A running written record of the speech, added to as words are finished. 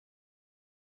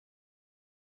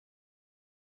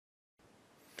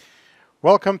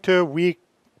Welcome to week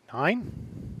 9,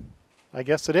 I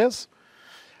guess it is.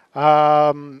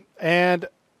 And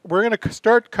we're going to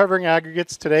start covering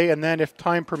aggregates today, and then if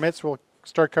time permits, we'll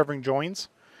start covering joins.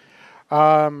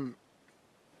 The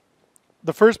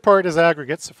first part is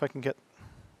aggregates, if I can get,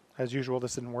 as usual,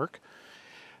 this didn't work.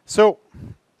 So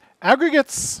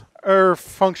aggregates are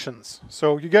functions.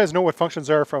 So you guys know what functions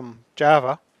are from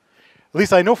Java. At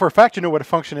least I know for a fact you know what a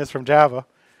function is from Java.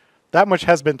 That much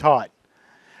has been taught.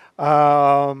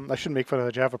 I shouldn't make fun of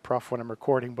the Java prof when I'm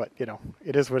recording, but you know,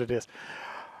 it is what it is.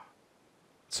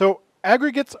 So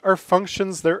aggregates are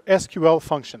functions, they're SQL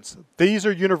functions. These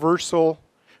are universal.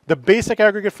 The basic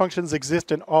aggregate functions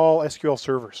exist in all SQL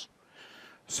servers.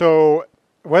 So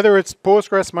whether it's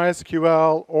Postgres,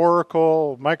 MySQL,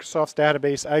 Oracle, Microsoft's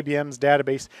database, IBM's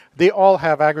database, they all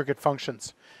have aggregate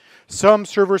functions. Some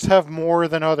servers have more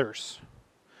than others.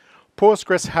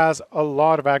 Postgres has a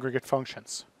lot of aggregate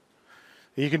functions.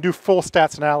 You can do full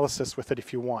stats analysis with it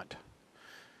if you want.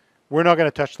 We're not going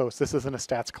to touch those. This isn't a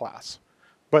stats class.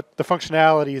 But the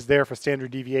functionality is there for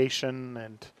standard deviation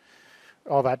and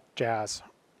all that jazz.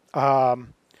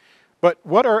 But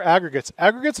what are aggregates?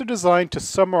 Aggregates are designed to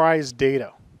summarize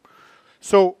data.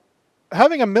 So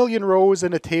having a million rows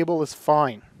in a table is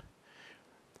fine.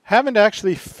 Having to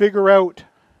actually figure out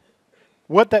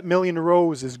what that million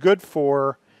rows is good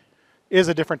for is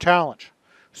a different challenge.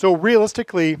 So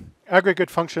realistically, aggregate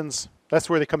functions, that's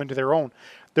where they come into their own.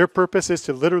 Their purpose is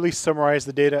to literally summarize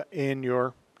the data in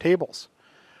your tables.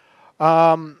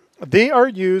 They are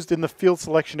used in the field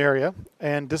selection area,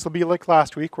 and this will be like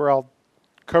last week where I'll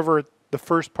cover the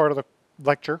first part of the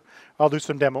lecture. I'll do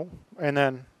some demo, and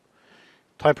then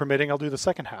time permitting, I'll do the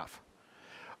second half.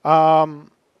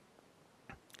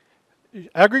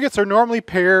 Aggregates are normally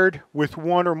paired with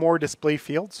one or more display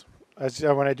fields. As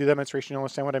when I do demonstration, you'll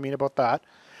understand what I mean about that.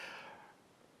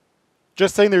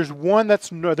 Just saying there's one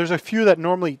there's a few that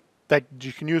normally that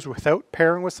you can use without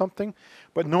pairing with something,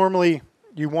 but normally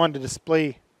you want to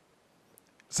display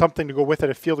something to go with it,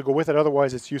 a field to go with it,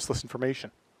 otherwise it's useless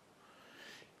information.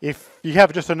 If you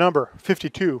have just a number,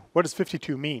 52, what does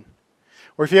 52 mean?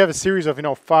 Or if you have a series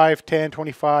of, 5, 10,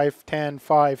 25, 10,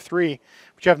 5, 3,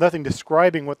 but you have nothing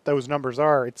describing what those numbers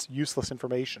are, it's useless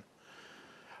information.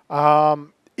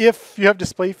 If you have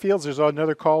display fields, there's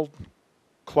another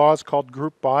clause called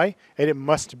group by, and it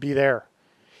must be there.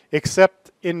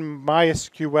 Except in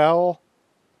MySQL-ish.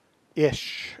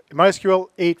 MySQL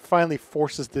 8 finally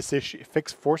forces this issue.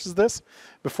 Forces this.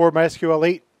 Before MySQL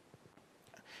 8,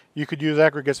 you could use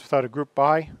aggregates without a group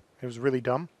by. It was really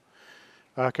dumb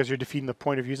because you're defeating the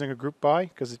point of using a group by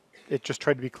because it just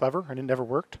tried to be clever and it never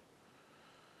worked.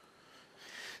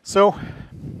 So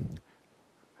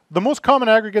the most common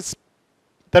aggregates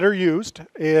that are used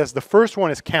is the first one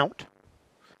is count.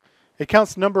 It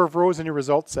counts the number of rows in your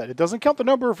result set. It doesn't count the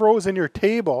number of rows in your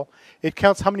table. It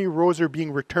counts how many rows are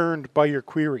being returned by your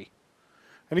query.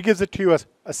 And it gives it to you as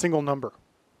a single number.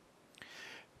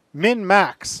 Min,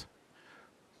 max,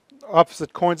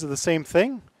 opposite coins of the same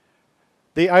thing.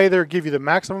 They either give you the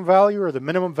maximum value or the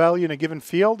minimum value in a given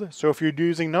field. So if you're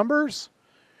using numbers,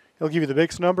 it'll give you the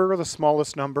biggest number or the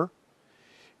smallest number.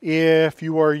 If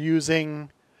you are using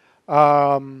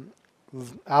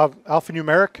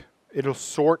alphanumeric, it'll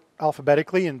sort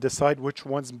alphabetically and decide which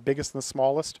one's biggest and the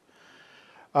smallest.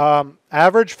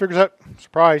 Average figures out,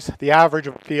 surprise, the average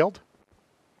of a field.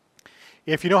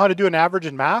 If you know how to do an average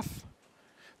in math,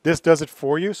 this does it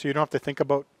for you, so you don't have to think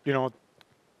about,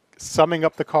 summing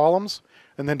up the columns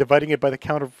and then dividing it by the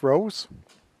count of rows.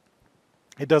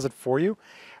 It does it for you.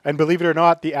 And believe it or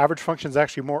not, the average function is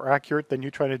actually more accurate than you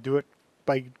trying to do it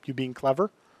by you being clever,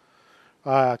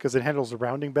 because it handles the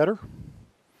rounding better.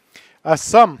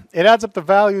 Sum, it adds up the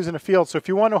values in a field. So if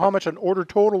you want to know how much an order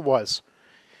total was,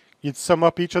 you'd sum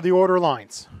up each of the order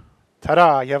lines.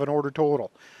 Ta-da, you have an order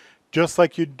total. Just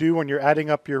like you do when you're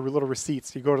adding up your little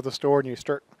receipts. You go to the store and you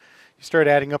start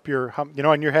adding up your,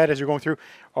 in your head as you're going through,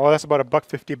 oh, that's about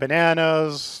 $1.50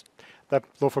 bananas. That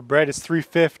loaf of bread is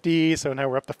 $3.50, so now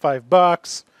we're up to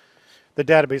 $5. The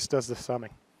database does the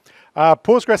summing.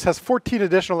 Postgres has 14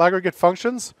 additional aggregate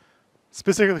functions,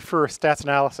 specifically for stats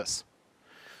analysis.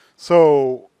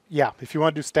 So, yeah, if you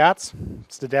want to do stats,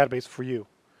 it's the database for you.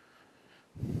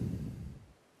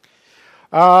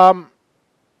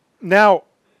 Now,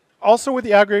 also with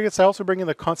the aggregates, I also bring in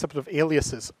the concept of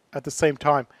aliases at the same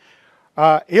time.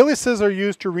 Aliases are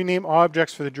used to rename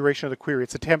objects for the duration of the query.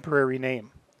 It's a temporary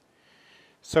name.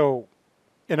 So,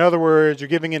 in other words, you're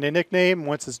giving it a nickname.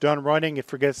 Once it's done running, it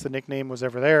forgets the nickname was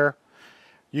ever there.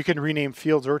 You can rename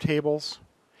fields or tables.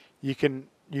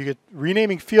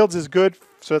 Renaming fields is good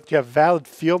so that you have valid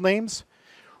field names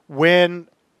when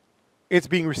it's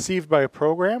being received by a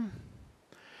program.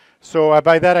 So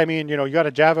by that I mean, you got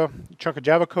a chunk of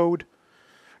Java code,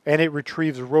 and it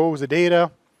retrieves rows of data.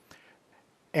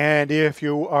 And if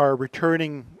you are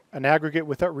returning an aggregate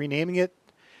without renaming it,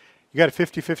 you got a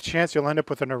 50-50 chance you'll end up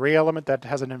with an array element that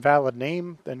has an invalid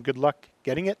name. Then good luck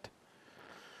getting it.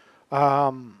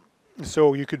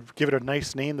 So you could give it a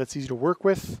nice name that's easy to work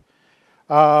with.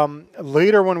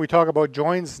 Later when we talk about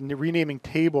joins, renaming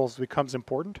tables becomes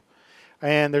important.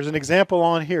 And there's an example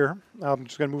on here. I'm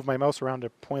just going to move my mouse around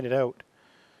to point it out.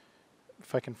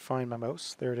 If I can find my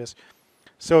mouse. There it is.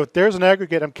 So there's an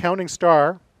aggregate. I'm counting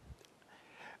star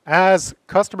as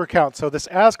customer count. So this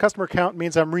as customer count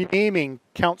means I'm renaming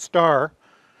count star.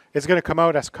 It's going to come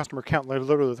out as customer count.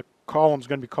 Literally the column is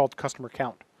going to be called customer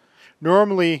count.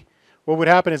 Normally what would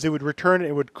happen is it would return,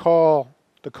 it would call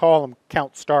the column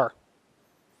count star.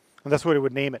 And that's what it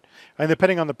would name it. And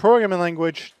depending on the programming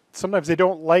language, sometimes they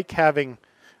don't like having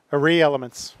array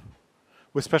elements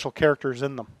with special characters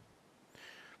in them.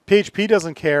 PHP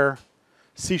doesn't care.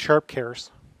 C#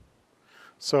 cares.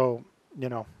 So,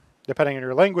 depending on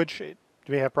your language, you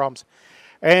may have problems.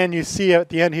 And you see at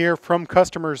the end here, from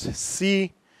customers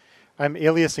C, I'm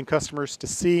aliasing customers to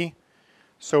C.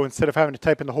 So instead of having to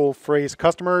type in the whole phrase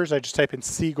customers, I just type in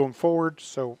C going forward.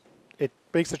 So it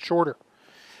makes it shorter.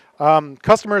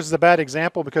 Customers is a bad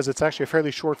example because it's actually a fairly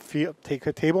short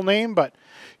table name, but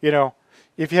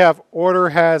if you have order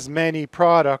has many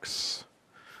products,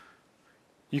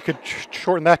 you could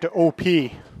shorten that to OP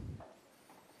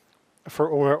for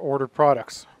ordered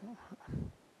products.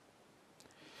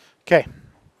 Okay,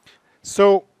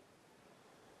 so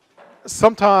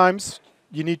sometimes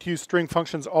you need to use string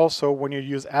functions also when you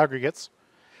use aggregates.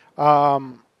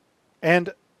 And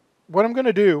what I'm going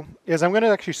to do is I'm going to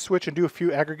actually switch and do a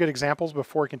few aggregate examples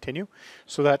before I continue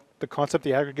so that the concept of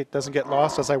the aggregate doesn't get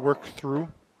lost as I work through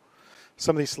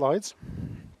some of these slides.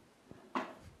 Over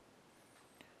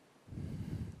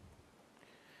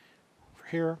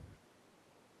here.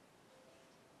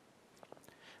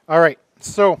 All right,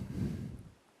 so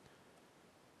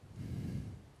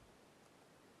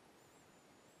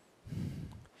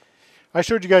I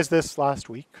showed you guys this last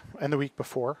week and the week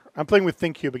before. I'm playing with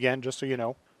ThinkCube again, just so you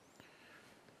know.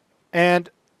 And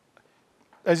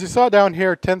as you saw down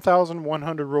here,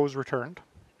 10,100 rows returned.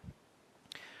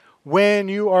 When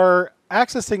you are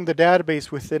accessing the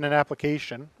database within an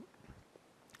application,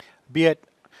 be it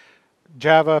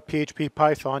Java, PHP,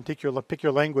 Python, pick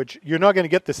your language, you're not going to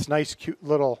get this nice, cute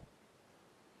little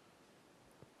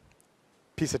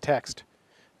piece of text.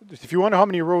 If you want to know how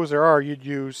many rows there are, you'd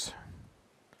use...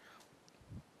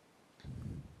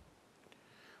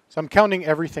 So I'm counting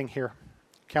everything here,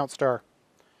 count star.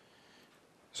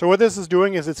 So what this is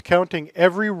doing is it's counting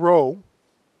every row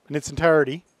in its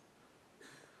entirety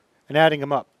and adding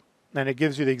them up. And it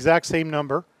gives you the exact same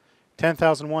number,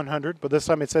 10,100, but this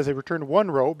time it says it returned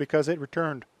one row because it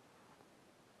returned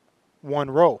one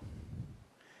row.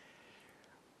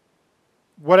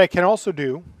 What I can also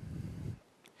do,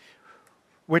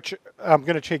 which I'm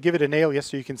going to give it an alias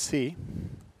so you can see,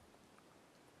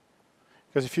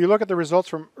 because if you look at the results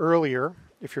from earlier,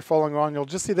 if you're following along, you'll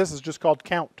just see this is just called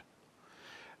count.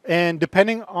 And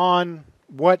depending on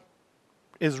what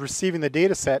is receiving the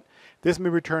data set, this may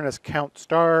return as count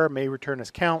star, may return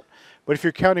as count. But if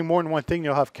you're counting more than one thing,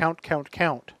 you'll have count, count,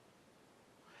 count.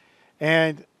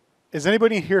 And is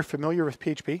anybody here familiar with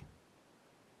PHP?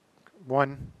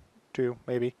 1, 2,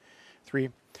 maybe 3.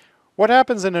 What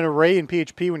happens in an array in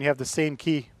PHP when you have the same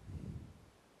key?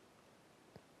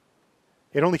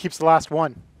 It only keeps the last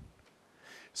one.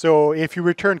 So if you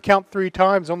return count 3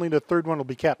 times, only the third one will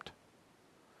be kept.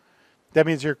 That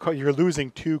means you're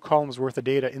losing 2 columns worth of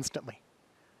data instantly.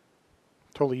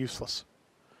 Totally useless.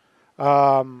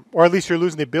 Or at least you're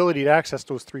losing the ability to access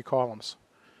those 3 columns.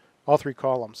 All 3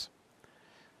 columns.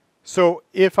 So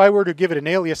if I were to give it an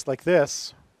alias like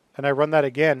this, and I run that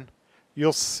again,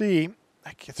 you'll see,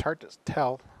 it's hard to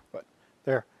tell, but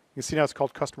there. You can see now it's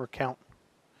called customer count.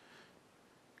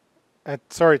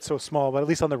 Sorry it's so small, but at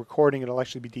least on the recording it'll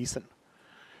actually be decent.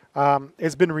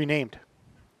 It's been renamed.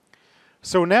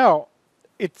 So now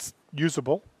it's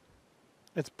usable,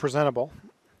 it's presentable,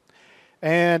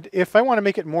 and if I want to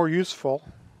make it more useful,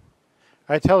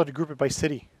 I tell it to group it by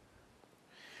city.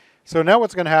 So now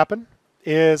what's going to happen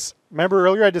is, remember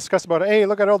earlier I discussed about, hey,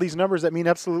 look at all these numbers that mean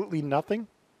absolutely nothing?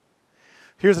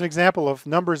 Here's an example of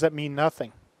numbers that mean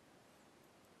nothing.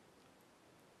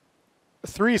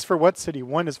 3 is for what city?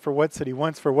 1 is for what city?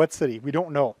 1 is for what city? We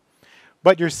don't know.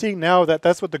 But you're seeing now that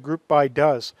that's what the group by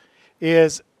does,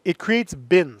 is it creates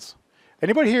bins.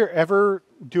 Anybody here ever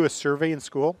do a survey in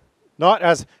school? Not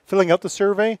as filling out the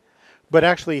survey, but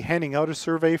actually handing out a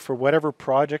survey for whatever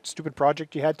project, stupid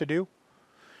project you had to do.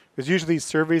 Because usually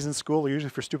surveys in school are usually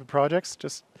for stupid projects.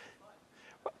 Just,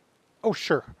 oh,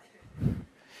 sure.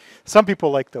 Some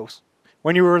people like those.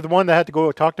 When you were the one that had to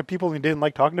go talk to people and you didn't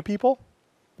like talking to people,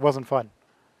 it wasn't fun.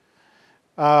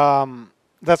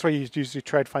 That's why you usually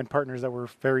try to find partners that were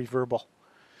very verbal.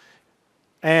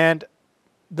 And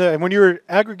when you were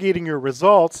aggregating your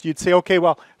results, you'd say, okay,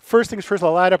 well, first things first,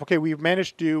 I'll add up. Okay, we've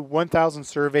managed to do 1,000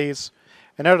 surveys.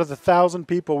 And out of the 1,000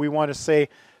 people, we want to say,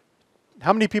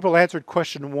 how many people answered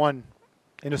question 1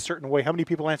 in a certain way? How many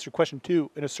people answered question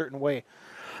 2 in a certain way?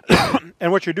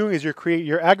 And what you're doing is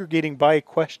you're aggregating by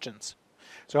questions.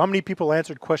 So how many people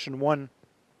answered question 1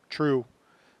 true?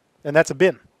 And that's a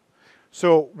bin.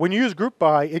 So when you use group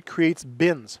by, it creates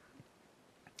bins.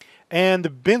 And the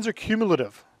bins are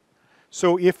cumulative.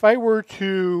 So if I were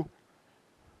to,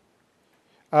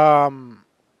 I'll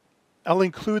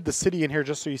include the city in here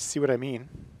just so you see what I mean.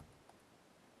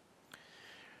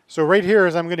 So right here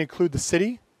is I'm going to include the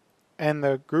city and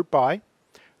the group by.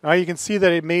 Now you can see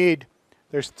that it made,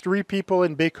 there's 3 people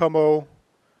in Baie-Comeau,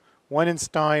 1 in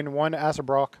Stein, 1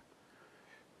 Assabrook,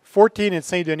 14 in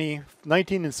Saint Denis,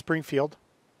 19 in Springfield.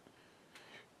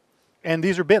 And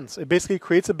these are bins. It basically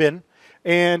creates a bin.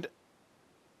 And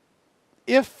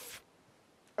if,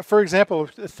 for example,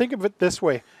 think of it this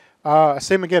way.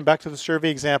 Same again, back to the survey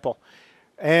example.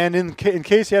 And in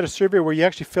case you had a survey where you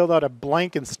actually filled out a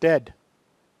blank instead.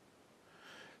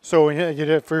 So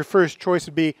for your first choice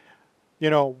would be,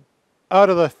 out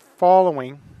of the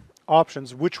following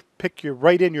options, which pick you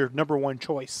right in your number 1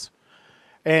 choice.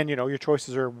 And, your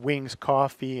choices are wings,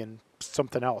 coffee, and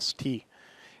something else, tea.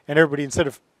 And everybody, instead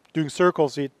of doing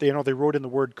circles, they wrote in the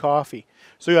word coffee.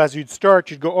 So as you'd start,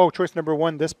 you'd go, oh, choice number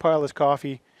 1, this pile is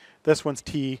coffee, this one's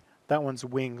tea, that one's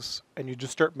wings. And you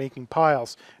just start making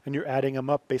piles, and you're adding them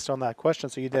up based on that question.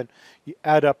 So you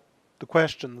add up the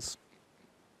questions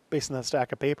based on that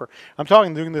stack of paper. I'm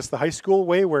doing this the high school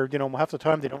way where, half the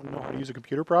time they don't know how to use a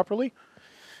computer properly,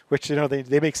 which,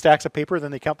 they make stacks of paper,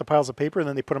 then they count the piles of paper, and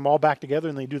then they put them all back together,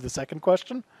 and they do the second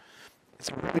question.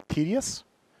 It's really tedious,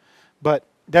 but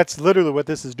that's literally what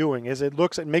this is doing, is it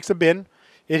makes a bin.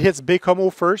 It hits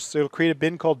Baie-Comeau first, so it'll create a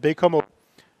bin called Baie-Comeau.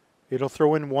 It'll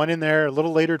throw in 1 in there. A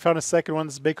little later, it found a second one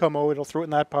that's Baie-Comeau. It'll throw it in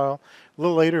that pile. A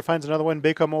little later, it finds another one,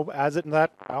 Baie-Comeau, adds it in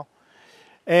that pile.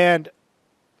 And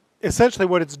essentially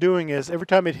what it's doing is every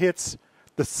time it hits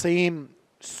the same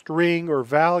string or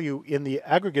value in the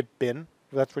aggregate bin,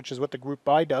 which is what the group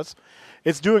by does,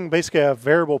 it's doing basically a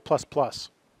variable plus plus.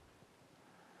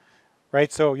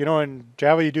 Right? So, in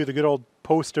Java you do the good old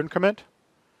post increment,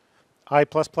 I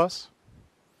plus plus.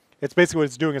 It's basically what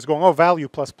it's doing is going, oh, value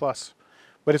plus plus.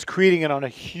 But it's creating it on a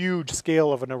huge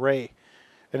scale of an array.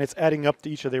 And it's adding up to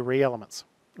each of the array elements,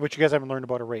 which you guys haven't learned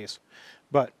about arrays.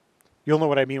 But you'll know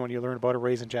what I mean when you learn about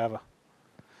arrays in Java.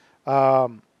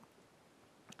 Like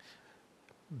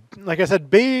I said,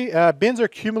 bins are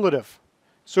cumulative.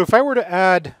 So if I were to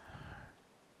add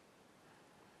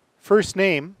first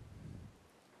name,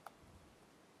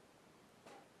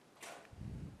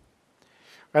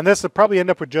 and this will probably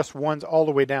end up with just 1s all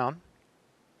the way down.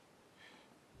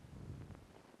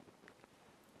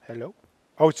 Hello?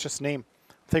 Oh, it's just name.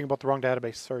 I'm thinking about the wrong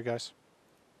database. Sorry, guys.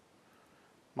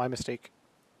 My mistake.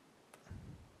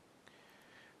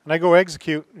 And I go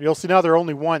execute. You'll see now there are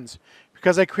only 1s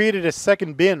because I created a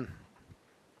second bin.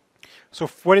 So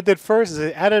what it did first is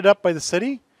it added up by the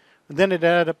city, and then it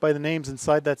added up by the names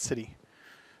inside that city.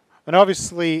 And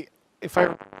obviously, if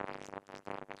I...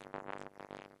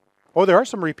 Oh, there are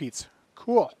some repeats.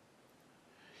 Cool.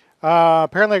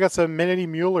 Apparently I got some Mini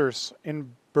Muellers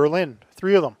in Berlin.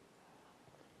 3 of them.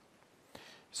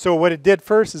 So what it did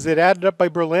first is it added up by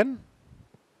Berlin,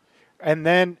 and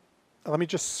then let me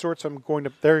just sort some going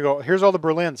to, there you go. Here's all the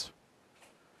Berlins.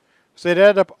 So it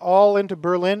added up all into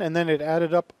Berlin, and then it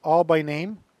added up all by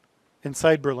name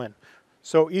inside Berlin.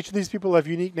 So each of these people have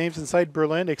unique names inside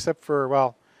Berlin, except for,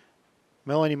 well,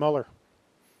 Melanie Muller.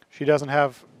 She doesn't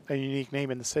have a unique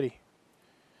name in the city.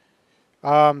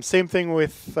 Same thing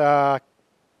with Emil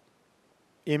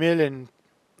in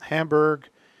Hamburg.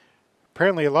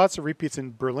 Apparently lots of repeats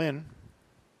in Berlin.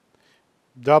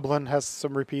 Dublin has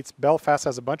some repeats. Belfast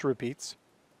has a bunch of repeats.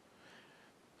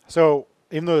 So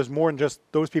even though there's more than just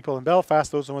those people in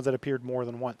Belfast, those are the ones that appeared more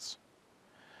than once.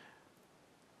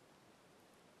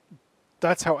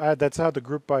 That's how the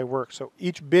group by works. So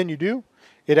each bin you do,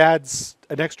 it adds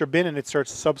an extra bin and it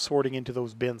starts subsorting into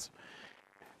those bins.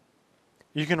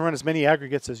 You can run as many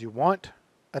aggregates as you want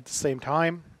at the same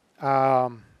time.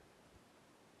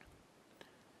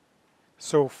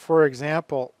 So for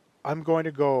example, I'm going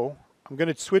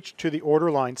to switch to the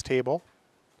order lines table.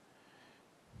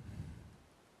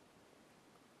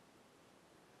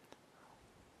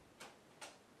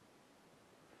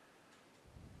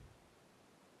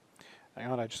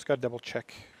 Hang on, I just got to double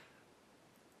check.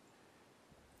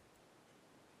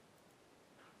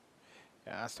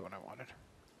 Yeah, that's the one I wanted.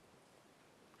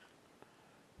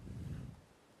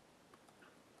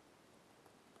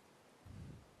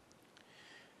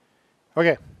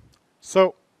 Okay,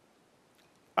 so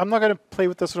I'm not going to play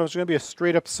with this one. It's going to be a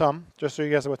straight up sum, just so you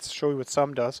guys show you what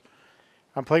sum does.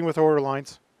 I'm playing with order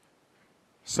lines.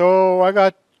 So I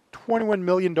got $21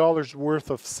 million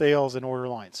worth of sales in order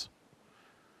lines.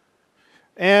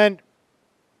 And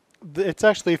it's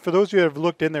actually, for those of you that have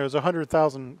looked in there, there's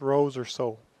 100,000 rows or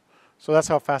so. So that's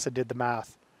how fast I did the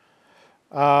math.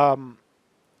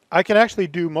 I can actually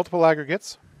do multiple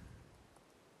aggregates.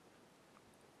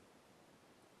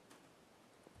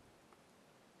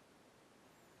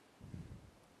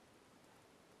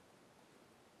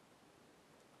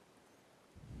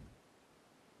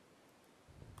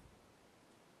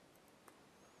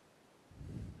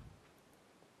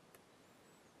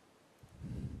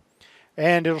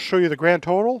 And it'll show you the grand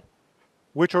total,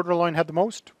 which order line had the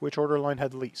most, which order line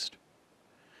had the least.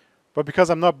 But because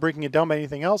I'm not breaking it down by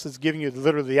anything else, it's giving you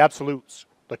literally the absolutes.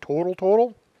 The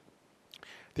total,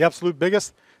 the absolute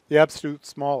biggest, the absolute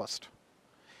smallest.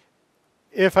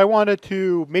 If I wanted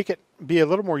to make it be a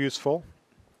little more useful,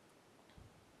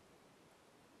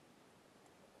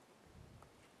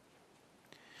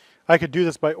 I could do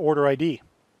this by order ID.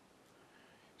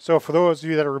 So for those of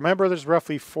you that remember, there's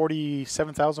roughly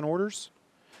 47,000 orders.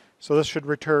 So this should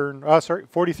return,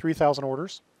 43,000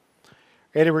 orders.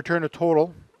 And it returned a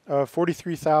total of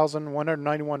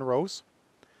 43,191 rows.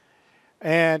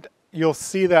 And you'll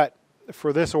see that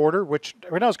for this order, which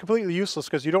right now is completely useless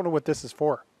because you don't know what this is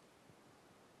for.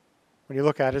 When you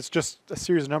look at it, it's just a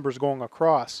series of numbers going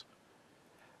across.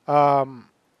 But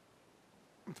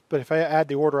if I add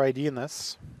the order ID in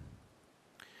this,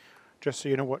 just so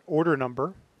you know what order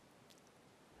number,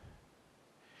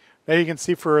 now you can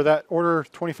see for that order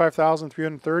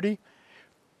 25,330,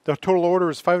 the total order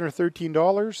is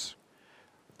 $513.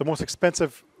 The most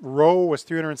expensive row was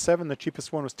 307. The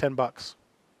cheapest one was $10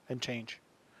 and change.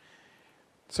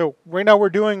 So right now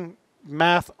we're doing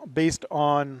math based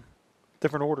on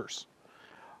different orders.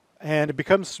 And it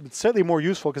becomes slightly more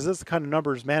useful because this is the kind of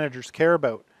numbers managers care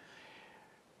about.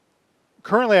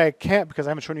 Currently I can't, because I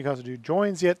haven't shown you guys how to do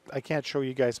joins yet. I can't show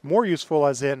you guys more useful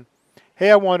as in, hey,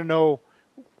 I want to know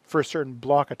for a certain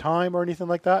block of time or anything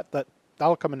like that.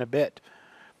 That'll come in a bit.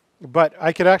 But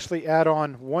I could actually add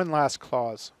on one last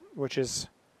clause, which is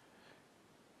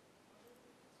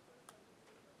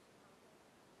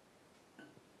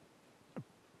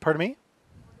pardon me?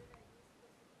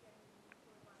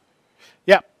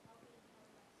 Yeah.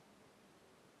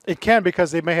 It can,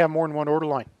 because they may have more than one order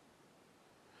line.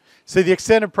 So the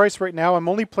extended price right now, I'm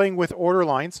only playing with order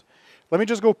lines. Let me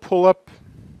just go pull up.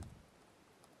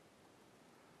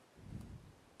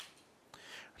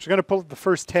 I'm just going to pull up the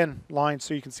first 10 lines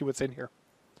so you can see what's in here.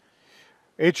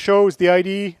 It shows the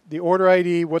ID, the order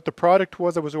ID, what the product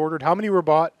was that was ordered, how many were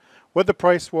bought, what the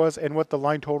price was, and what the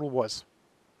line total was.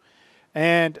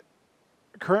 And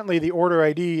currently the order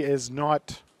ID is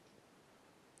not,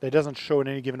 it doesn't show in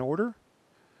any given order.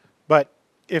 But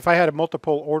if I had a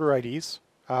multiple order IDs,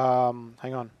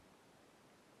 hang on.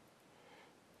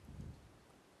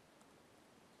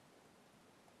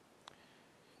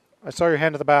 I saw your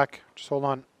hand at the back. Just hold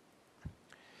on.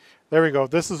 There we go.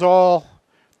 This is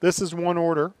one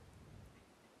order.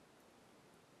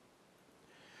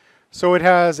 So it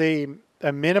has a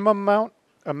minimum amount,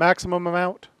 a maximum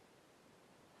amount,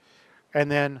 and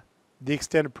then the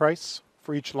extended price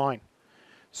for each line.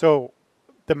 So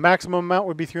the maximum amount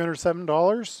would be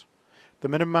 $307. The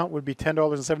minimum amount would be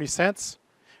 $10.70.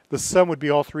 The sum would be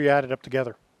all three added up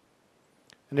together.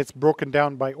 And it's broken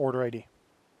down by order ID.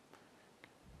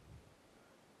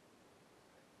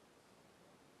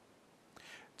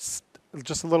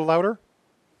 Just a little louder.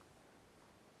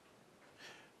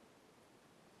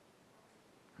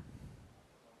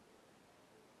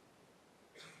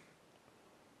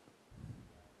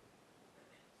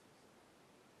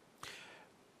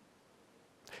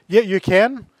 Yeah, you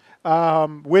can.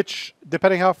 Which,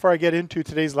 depending how far I get into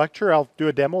today's lecture, I'll do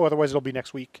a demo. Otherwise, it'll be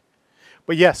next week.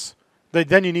 But yes,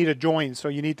 then you need a join. So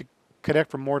you need to connect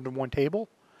from more than one table.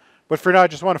 But for now, I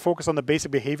just want to focus on the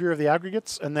basic behavior of the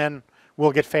aggregates, and then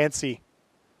we'll get fancy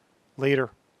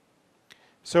later.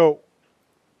 So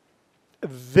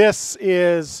this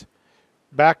is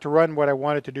back to run what I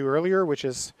wanted to do earlier, which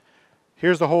is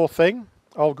here's the whole thing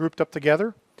all grouped up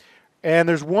together. And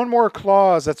there's one more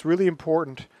clause that's really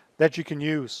important that you can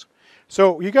use.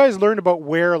 So you guys learned about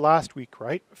where last week,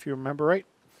 right? If you remember right.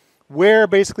 Where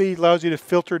basically allows you to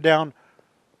filter down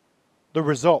the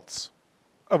results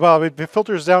well, it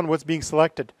filters down what's being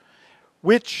selected,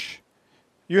 which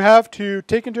you have to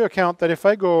take into account that if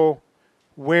I go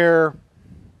where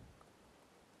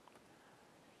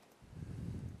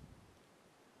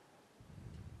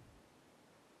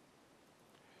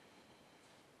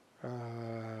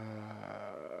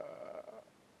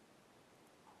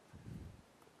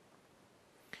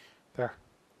there,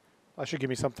 that should give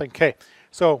me something. Okay,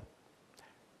 so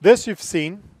this you've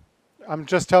seen. I'm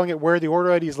just telling it where the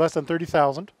order ID is less than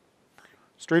 30,000.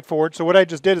 Straightforward. So what I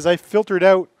just did is I filtered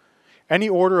out any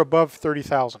order above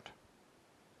 30,000.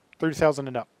 30,000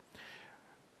 and up.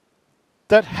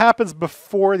 That happens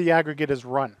before the aggregate is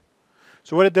run.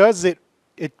 So what it does is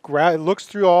it looks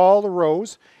through all the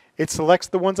rows, it selects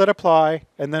the ones that apply,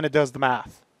 and then it does the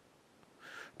math.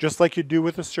 Just like you do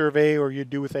with a survey or you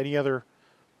do with any other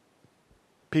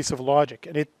piece of logic.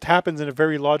 And it happens in a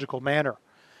very logical manner.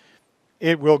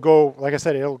 It will go, like I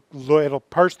said, it'll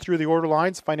parse through the order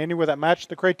lines, find anywhere that match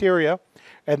the criteria,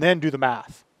 and then do the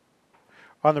math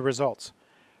on the results.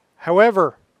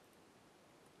 However,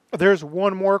 there's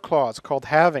one more clause called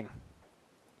having.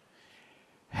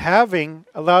 Having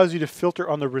allows you to filter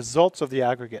on the results of the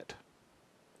aggregate.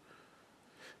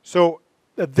 So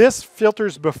this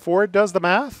filters before it does the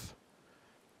math.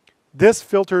 This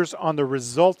filters on the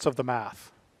results of the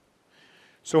math.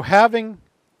 So having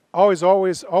always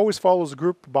follows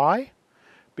group by,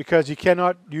 because you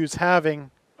cannot use having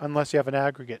unless you have an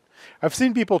aggregate. I've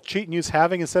seen people cheat and use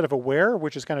having instead of a where,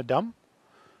 which is kind of dumb.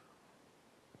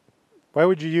 Why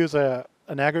would you use an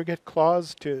aggregate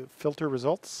clause to filter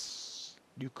results?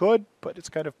 You could, but it's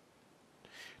kind of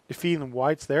defeating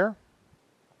why it's there.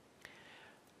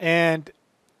 And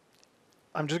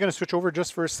I'm just going to switch over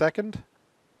just for a second.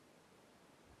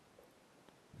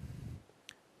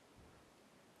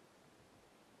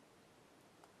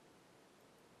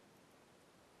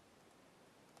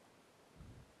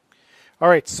 All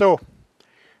right, so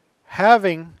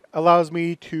having allows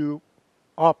me to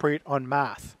operate on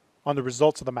math, on the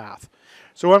results of the math.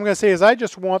 So what I'm going to say is I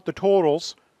just want the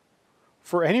totals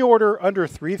for any order under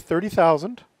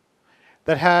 30,000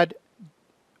 that had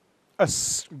a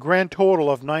grand total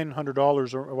of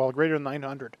 $900 or, well, greater than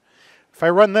 900. If I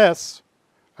run this,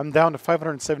 I'm down to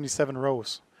 577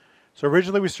 rows. So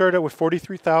originally we started out with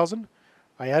 43,000.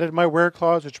 I added my where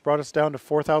clause, which brought us down to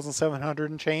 4,700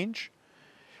 and change.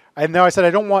 And now I said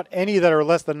I don't want any that are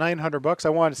less than 900 bucks. I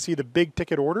want to see the big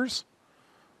ticket orders.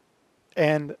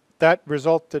 And that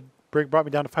resulted, brought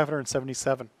me down to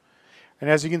 577. And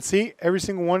as you can see, every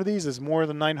single one of these is more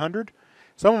than 900.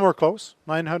 Some of them are close,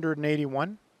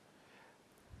 981.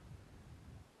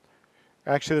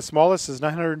 Actually, the smallest is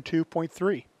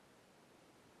 902.3.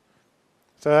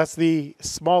 So that's the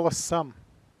smallest sum.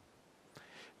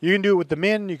 You can do it with the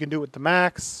min, you can do it with the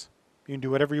max, you can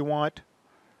do whatever you want.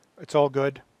 It's all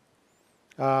good.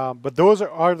 But those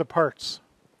are the parts.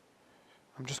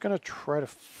 I'm just going to try to...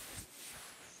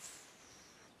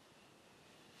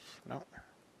 No.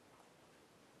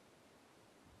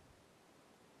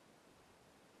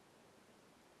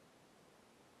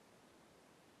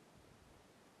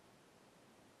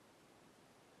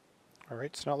 All right,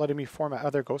 it's not letting me format. Oh,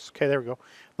 there it goes. Okay, there we go.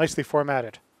 Nicely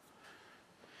formatted.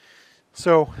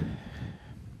 So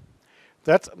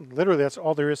that's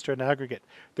all there is to an aggregate.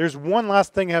 There's one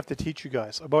last thing I have to teach you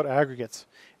guys about aggregates.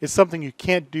 It's something you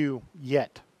can't do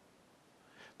yet.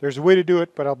 There's a way to do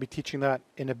it, but I'll be teaching that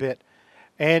in a bit.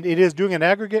 And it is doing an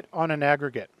aggregate on an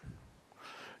aggregate.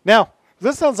 Now,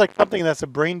 this sounds like something that's a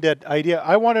brain dead idea.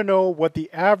 I want to know what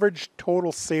the average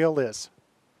total sale is.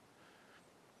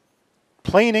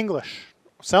 Plain English.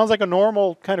 Sounds like a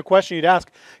normal kind of question you'd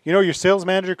ask. You know, your sales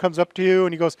manager comes up to you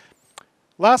and he goes,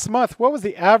 last month, what was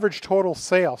the average total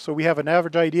sale? So we have an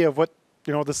average idea of what,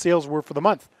 you know, the sales were for the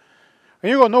month. And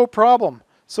you go, no problem.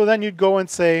 So then you'd go and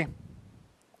say,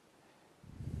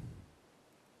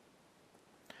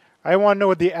 I want to know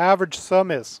what the average sum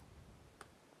is.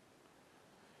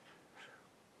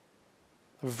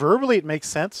 Verbally, it makes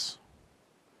sense.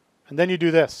 And then you do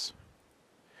this.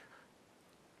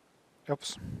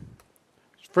 Oops.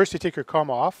 First, you take your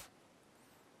comma off.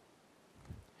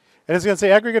 And it's going to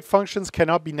say aggregate functions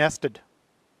cannot be nested.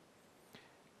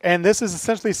 And this is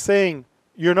essentially saying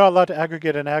you're not allowed to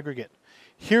aggregate an aggregate.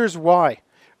 Here's why.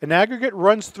 An aggregate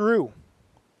runs through.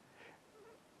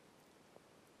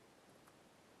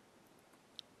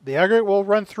 The aggregate will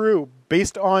run through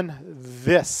based on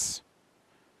this.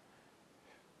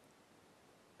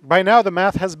 By now, the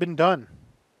math has been done.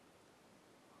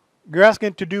 You're asking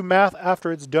it to do math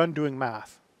after it's done doing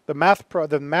math. The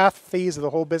math phase of the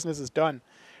whole business is done.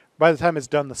 By the time it's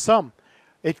done the sum,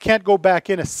 it can't go back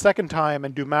in a second time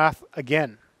and do math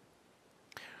again.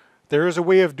 There is a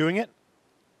way of doing it,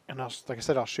 and like I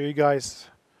said, I'll show you guys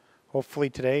hopefully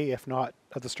today, if not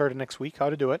at the start of next week, how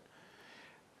to do it.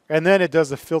 And then it does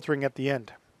the filtering at the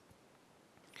end.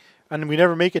 And we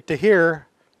never make it to here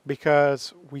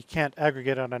because we can't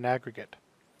aggregate on an aggregate.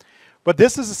 But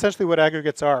this is essentially what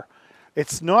aggregates are.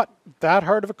 It's not that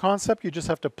hard of a concept, you just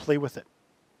have to play with it.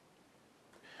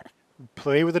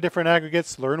 Play with the different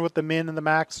aggregates, learn what the min and the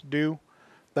max do,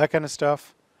 that kind of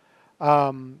stuff.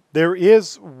 There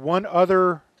is one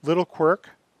other little quirk,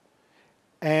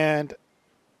 and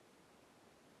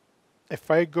if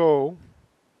I'm going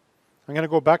to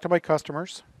go back to my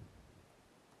customers.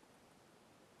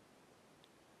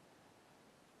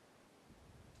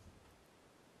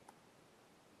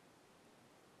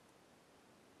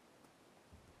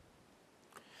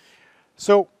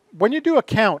 So when you do a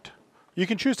count, you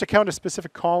can choose to count a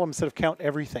specific column instead of count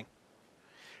everything.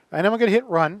 And I'm going to hit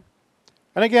run.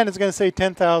 And again, it's going to say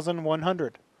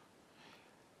 10,100. Do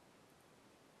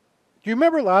you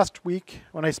remember last week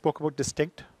when I spoke about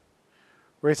distinct?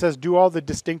 Where it says do all the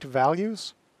distinct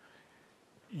values?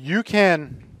 You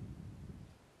can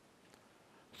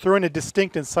throw in a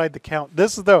distinct inside the count.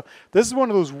 This is one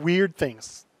of those weird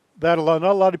things that not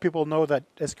a lot of people know that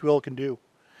SQL can do.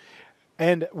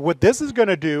 And what this is going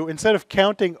to do, instead of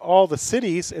counting all the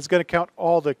cities, it's going to count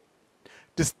all the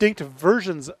distinct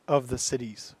versions of the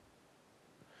cities.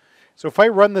 So if I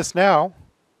run this now,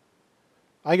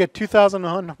 I get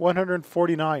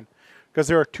 2,149 because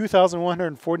there are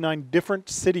 2,149 different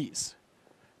cities,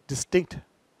 distinct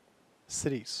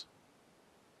cities.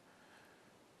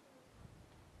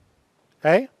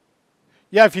 Okay?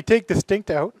 Yeah, if you take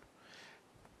distinct out,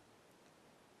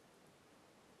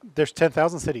 there's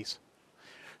 10,000 cities.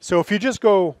 So if you just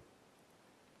go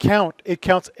count, it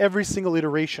counts every single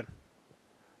iteration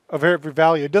of every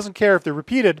value. It doesn't care if they're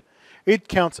repeated. It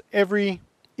counts every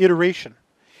iteration.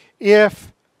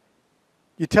 If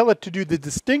you tell it to do the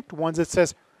distinct ones, it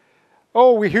says,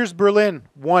 oh, here's Berlin,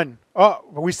 1. Oh,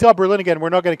 we saw Berlin again. We're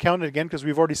not going to count it again because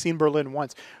we've already seen Berlin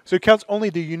once. So it counts only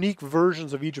the unique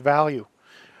versions of each value.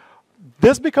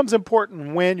 This becomes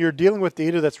important when you're dealing with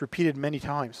data that's repeated many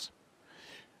times.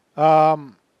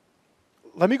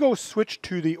 Let me go switch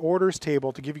to the orders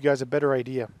table to give you guys a better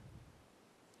idea.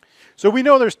 So we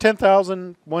know there's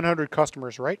 10,100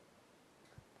 customers, right?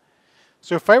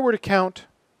 So if I were to count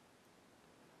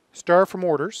star from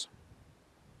orders,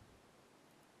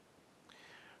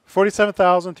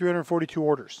 47,342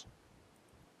 orders.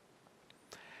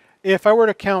 If I were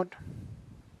to count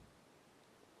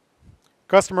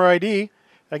customer ID,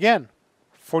 again,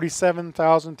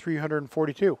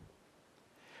 47,342.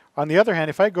 On the other hand,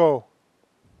 if I go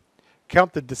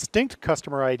count the distinct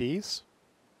customer IDs,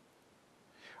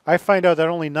 I find out that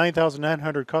only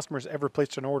 9,900 customers ever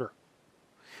placed an order.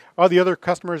 All the other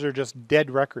customers are just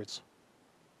dead records.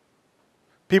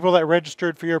 People that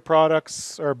registered for your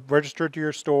products or registered to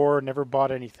your store and never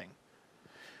bought anything.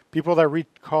 People that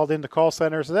called in the call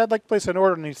center, so they'd like to place an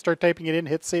order, and you start typing it in,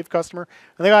 hit save customer,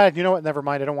 and they go, you know what, never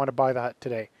mind, I don't want to buy that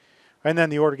today. And then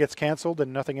the order gets canceled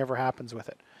and nothing ever happens with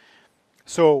it.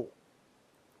 So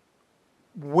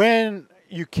when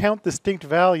you count distinct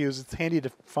values, it's handy to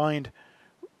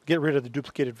get rid of the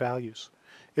duplicated values.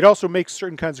 It also makes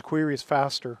certain kinds of queries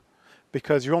faster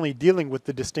because you're only dealing with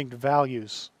the distinct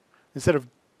values. Instead of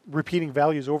repeating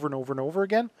values over and over and over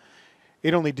again,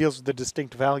 it only deals with the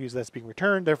distinct values that's being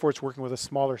returned. Therefore, it's working with a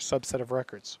smaller subset of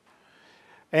records.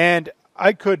 And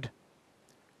I could,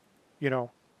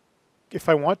 if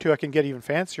I want to, I can get even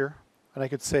fancier. And I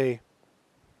could say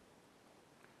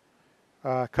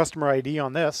customer ID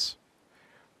on this.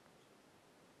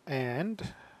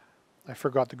 And I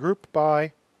forgot the group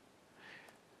by.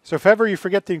 So if ever you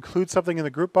forget to include something in the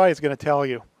group by, it's going to tell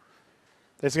you.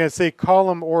 It's going to say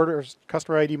column orders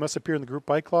customer ID must appear in the group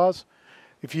by clause.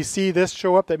 If you see this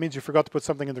show up, that means you forgot to put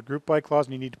something in the group by clause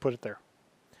and you need to put it there.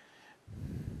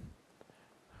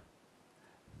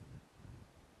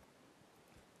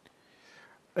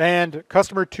 And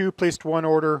customer 2 placed 1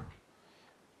 order.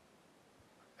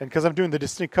 And because I'm doing the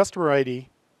distinct customer ID,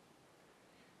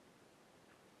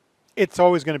 it's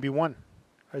always going to be 1,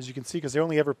 as you can see, because they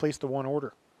only ever placed the 1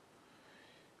 order.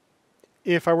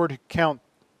 If I were to count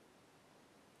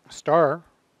star,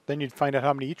 then you'd find out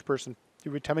how many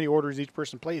orders each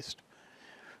person placed.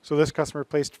 So this customer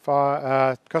placed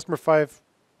customer 5.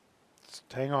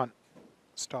 Hang on,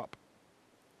 stop.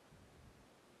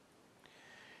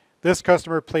 This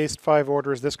customer placed 5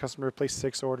 orders. This customer placed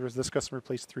 6 orders. This customer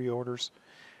placed 3 orders.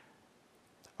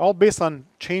 All based on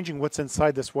changing what's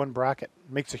inside this one bracket.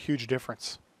 Makes a huge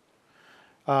difference.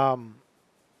 But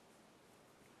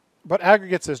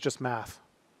aggregates is just math.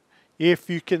 If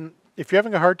if you're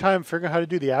having a hard time figuring out how to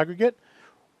do the aggregate,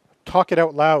 talk it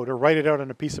out loud or write it out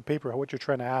on a piece of paper, what you're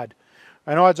trying to add.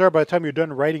 I know odds are by the time you're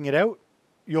done writing it out,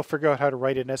 you'll figure out how to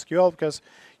write it in SQL because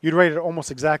you'd write it almost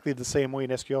exactly the same way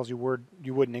in SQL as you would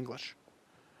in English.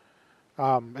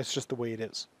 It's just the way it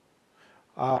is.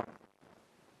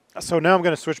 So now I'm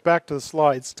going to switch back to the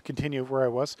slides to continue where I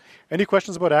was. Any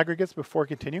questions about aggregates before I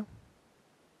continue?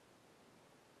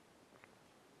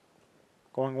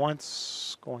 Going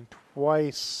once, going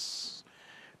twice,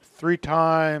 3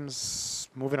 times,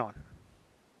 moving on.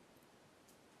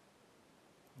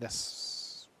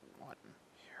 This one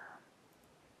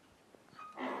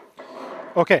here.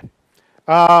 Okay.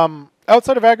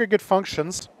 Outside of aggregate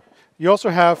functions, you also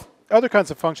have other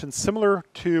kinds of functions similar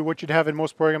to what you'd have in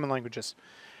most programming languages.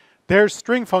 There's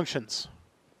string functions.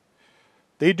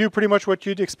 They do pretty much what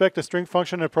you'd expect a string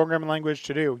function in a programming language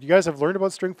to do. You guys have learned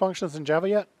about string functions in Java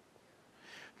yet?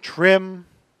 Trim.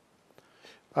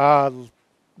 I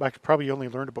probably only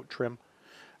learned about trim.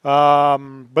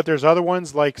 But there's other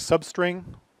ones like substring,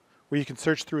 where you can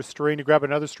search through a string to grab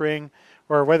another string,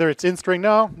 or whether it's in string.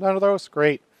 No, none of those.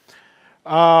 Great.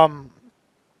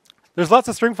 There's lots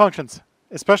of string functions,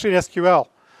 especially in SQL,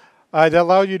 that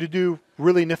allow you to do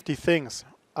really nifty things.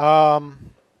 And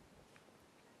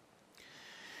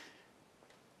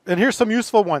here's some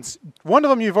useful ones. One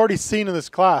of them you've already seen in this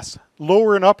class,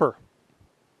 lower and upper.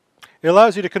 It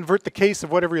allows you to convert the case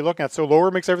of whatever you're looking at. So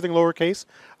lower makes everything lowercase,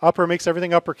 upper makes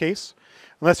everything uppercase,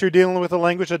 unless you're dealing with a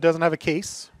language that doesn't have a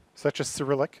case, such as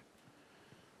Cyrillic.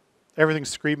 Everything's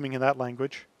screaming in that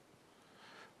language.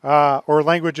 Or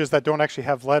languages that don't actually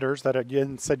have letters, that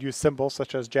instead use symbols,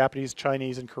 such as Japanese,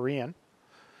 Chinese, and Korean.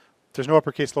 There's no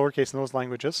uppercase, lowercase in those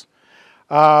languages.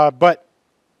 But,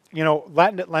 you know,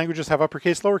 Latin languages have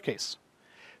uppercase, lowercase.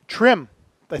 Trim,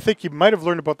 I think you might have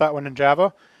learned about that one in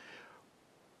Java.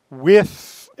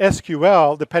 With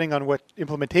SQL, depending on what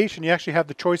implementation, you actually have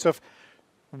the choice of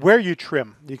where you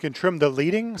trim. You can trim the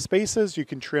leading spaces, you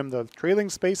can trim the trailing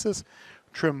spaces,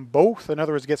 trim both. In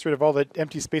other words, it gets rid of all the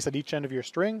empty space at each end of your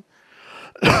string.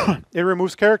 It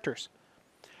removes characters.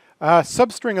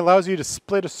 Substring allows you to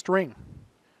split a string.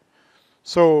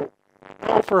 So,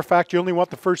 for a fact, you only want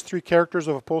the first 3 characters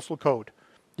of a postal code.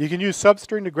 You can use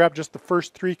substring to grab just the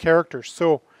first 3 characters.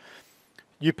 So,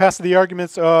 you pass the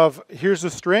arguments of, here's the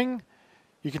string,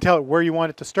 you can tell it where you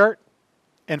want it to start,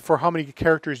 and for how many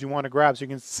characters you want to grab. So you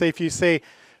can say, if you say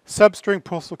substring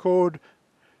postal code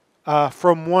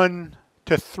from 1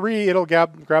 to 3, it'll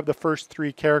grab the first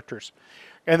 3 characters.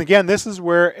 And again, this is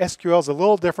where SQL is a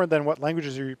little different than what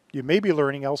languages you may be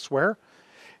learning elsewhere.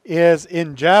 Is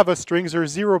in Java, strings are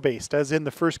 0-based, as in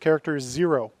the first character is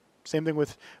 0. Same thing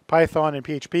with Python and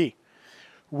PHP.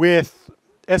 With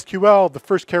SQL, the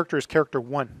first character is character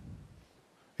 1.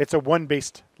 It's a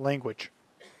 1-based language,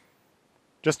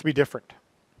 just to be different.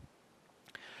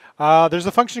 There's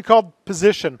a function called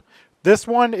position. This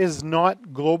one is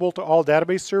not global to all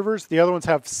database servers. The other ones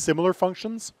have similar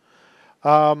functions.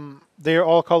 They're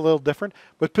all called a little different.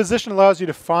 But position allows you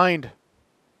to find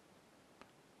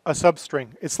a substring.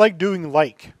 It's like doing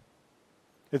like.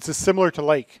 It's similar to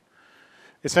like,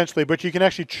 essentially. But you can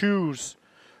actually choose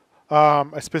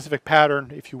a specific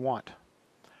pattern if you want.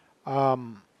 But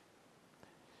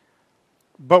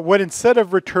what instead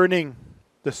of returning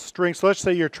the string, so let's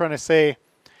say you're trying to say,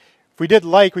 if we did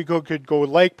like, we could go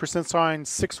like %,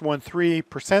 613,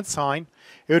 %,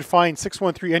 it would find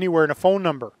 613 anywhere in a phone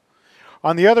number.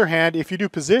 On the other hand, if you do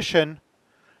position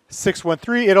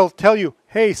 613, it'll tell you,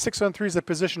 hey, 613 is at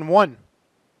position 1.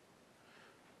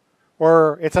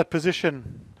 Or it's at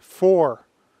position 4.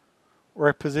 Or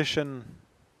at position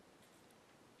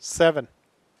 7.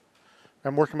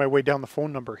 I'm working my way down the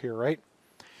phone number here, right?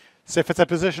 So if it's at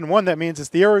position 1, that means it's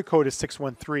the area code is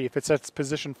 613. If it's at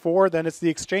position 4, then it's the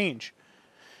exchange.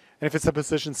 And if it's at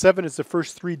position 7, it's the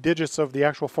first 3 digits of the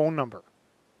actual phone number.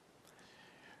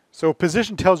 So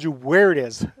position tells you where it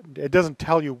is. It doesn't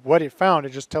tell you what it found. It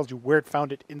just tells you where it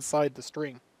found it inside the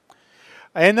string.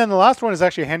 And then the last one is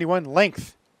actually a handy one,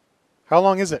 length. How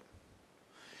long is it?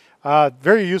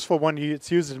 Very useful one.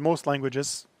 It's used in most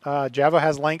languages. Java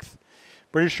has length.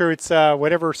 Pretty sure it's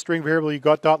whatever string variable you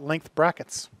got dot length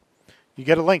brackets. You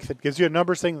get a length. It gives you a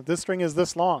number saying that this string is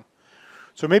this long.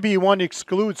 So maybe you want to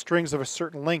exclude strings of a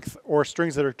certain length, or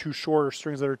strings that are too short, or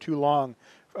strings that are too long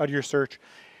out of your search.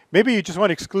 Maybe you just want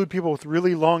to exclude people with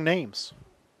really long names.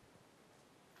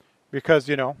 Because,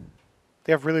 you know,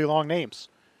 they have really long names.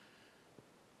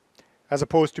 As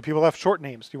opposed to people who have short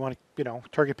names. You want to, you know,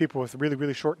 target people with really,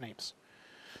 really short names.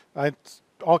 It's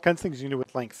all kinds of things you can do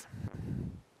with length.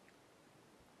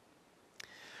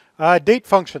 Date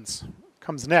functions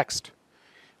comes next.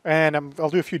 And I'll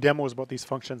do a few demos about these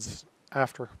functions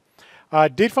after.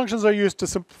 Date functions are used to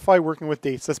simplify working with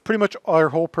dates. That's pretty much our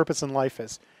whole purpose in life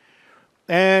is.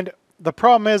 And the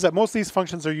problem is that most of these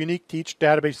functions are unique to each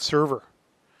database server.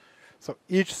 So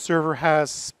each server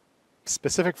has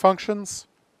specific functions,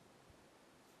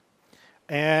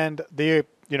 and they're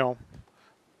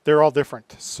all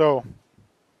different. So,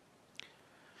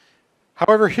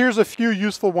 however, here's a few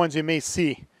useful ones you may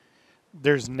see.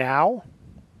 There's now,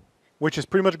 which is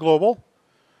pretty much global.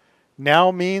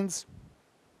 Now means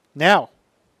now.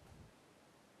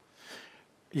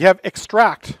 You have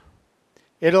extract.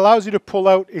 It allows you to pull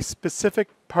out a specific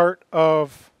part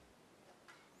of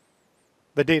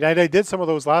the date. I did some of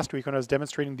those last week when I was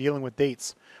demonstrating dealing with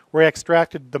dates, where I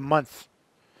extracted the month.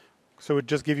 So it would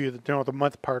just give you the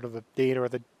month part of the date or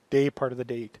the day part of the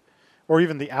date, or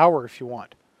even the hour if you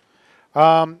want.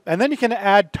 And then you can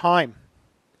add time.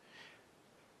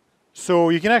 So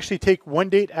you can actually take one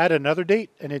date, add another date,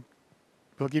 and it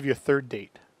will give you a third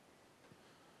date.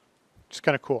 Which is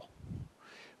kind of cool.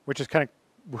 Which is kind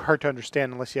of hard to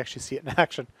understand unless you actually see it in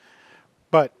action.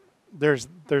 But there's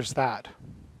that.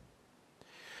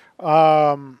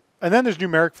 And then there's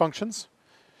numeric functions.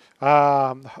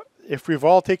 If we've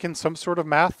all taken some sort of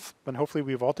math, and hopefully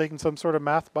we've all taken some sort of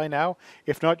math by now,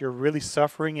 if not, you're really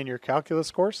suffering in your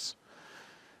calculus course.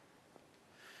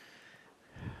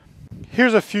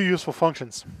 Here's a few useful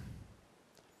functions.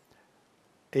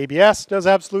 ABS does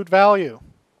absolute value.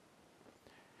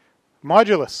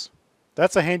 Modulus.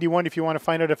 That's a handy one if you want to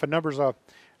find out if a number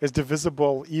is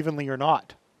divisible evenly or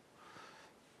not.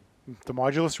 The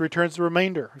modulus returns the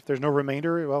remainder. If there's no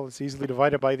remainder, well, it's easily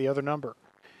divided by the other number.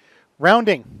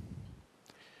 Rounding.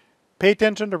 Pay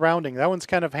attention to rounding. That one's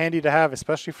kind of handy to have,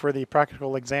 especially for the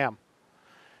practical exam.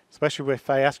 Especially if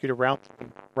I ask you to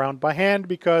round by hand,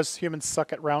 because humans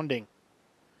suck at rounding.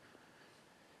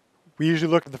 We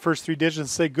usually look at the first 3 digits and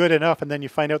say good enough, and then you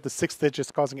find out the 6th digit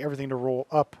is causing everything to roll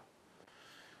up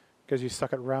because you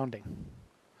suck at rounding.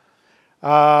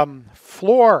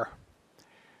 Floor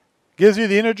gives you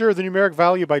the integer or the numeric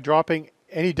value by dropping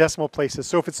any decimal places.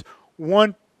 So if it's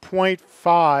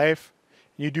 1.5,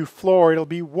 you do floor, it'll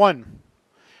be 1.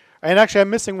 And actually, I'm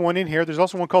missing one in here. There's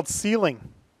also one called ceiling.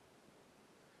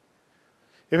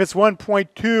 If it's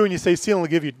 1.2 and you say ceiling,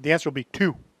 it'll give you, the answer will be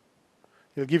 2.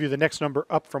 It'll give you the next number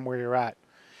up from where you're at.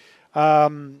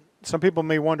 Some people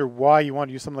may wonder why you want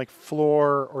to use something like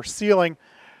floor or ceiling.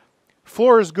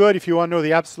 Floor is good if you want to know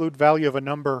the absolute value of a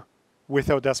number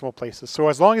without decimal places. So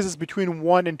as long as it's between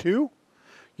 1 and 2,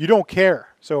 you don't care.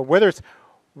 So whether it's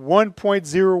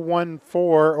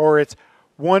 1.014 or it's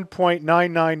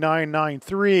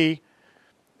 1.99993,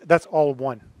 that's all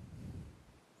 1.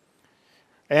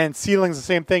 And ceiling's the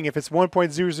same thing. If it's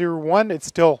 1.001, it's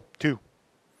still 2.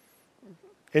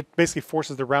 It basically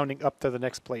forces the rounding up to the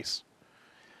next place.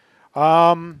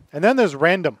 And then there's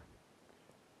random.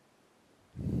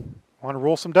 Want to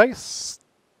roll some dice?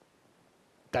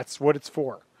 That's what it's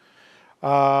for.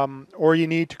 Or you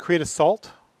need to create a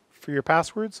salt for your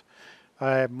passwords.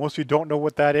 Most of you don't know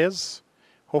what that is.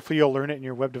 Hopefully you'll learn it in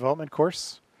your web development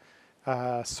course.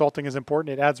 Salting is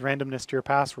important. It adds randomness to your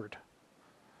password.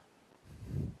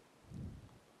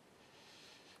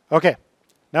 Okay,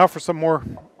 now for some more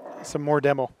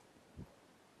demo.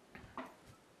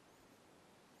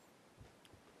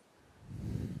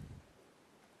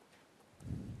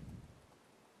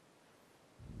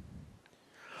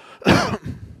 It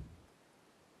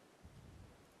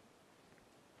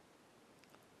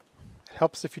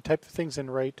helps if you type the things in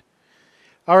right.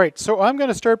 All right, so I'm going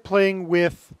to start playing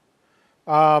with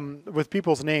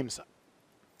people's names.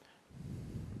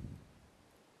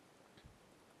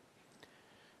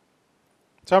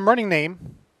 So I'm running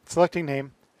name, selecting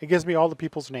name. It gives me all the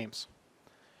people's names.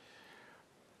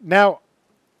 Now,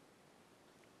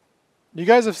 you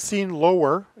guys have seen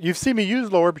lower. You've seen me use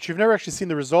lower, but you've never actually seen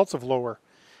the results of lower.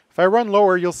 If I run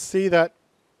lower, you'll see that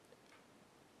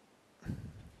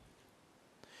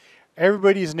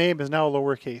everybody's name is now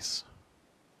lowercase.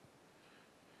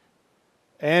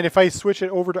 And if I switch it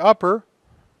over to upper,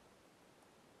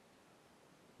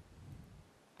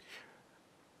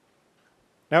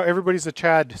 now everybody's a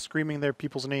Chad screaming their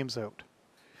people's names out.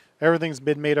 Everything's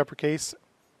been made uppercase.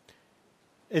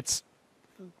 It's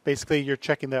basically you're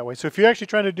checking that way. So if you're actually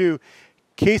trying to do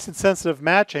case insensitive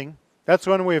matching, that's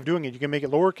one way of doing it. You can make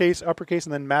it lowercase, uppercase,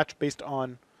 and then match based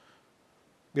on,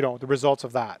 the results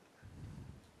of that.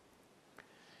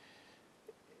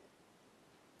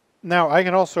 Now I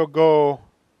can also go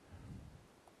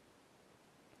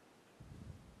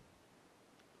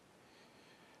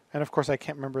and of course I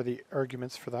can't remember the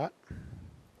arguments for that.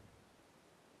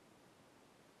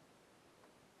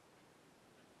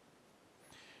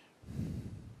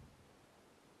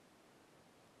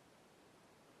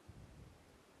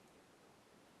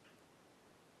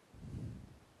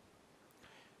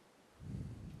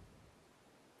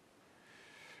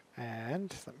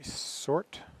 And let me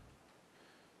sort.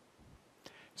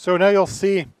 So now you'll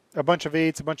see a bunch of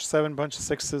 8s, a bunch of 7, a bunch of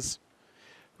 6s.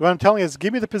 What I'm telling you is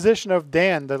give me the position of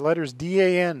Dan, the letters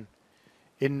D-A-N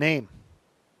in name.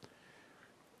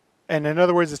 And in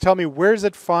other words, it's telling me where does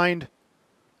it find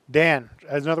Dan?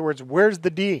 As in other words, where's the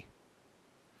D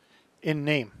in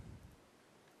name?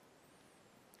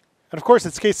 And of course,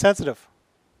 it's case sensitive.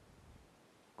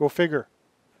 Go figure.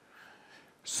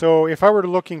 So if I were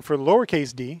looking for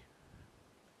lowercase d,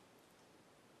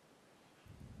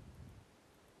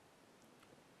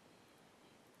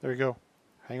 there you go.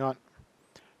 Hang on.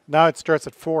 Now it starts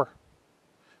at 4.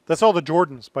 That's all the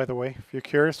Jordans, by the way, if you're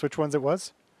curious which ones it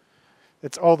was.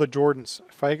 It's all the Jordans.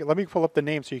 Let me pull up the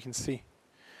name so you can see.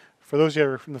 For those of you that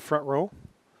are from the front row.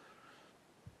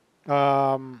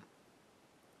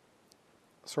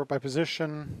 Sort by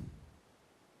position.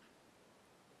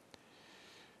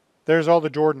 There's all the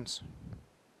Jordans,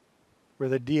 where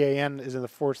the DAN is in the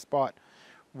 4th spot.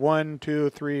 1,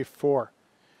 2, 3, 4.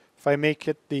 If I make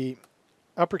it the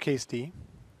uppercase D,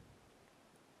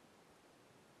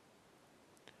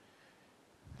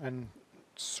 and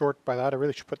sort by that, I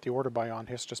really should put the order by on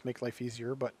here to just make life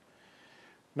easier. But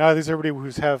now there's everybody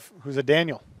who's a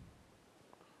Daniel.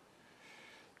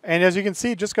 And as you can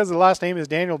see, just because the last name is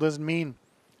Daniel doesn't mean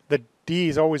the D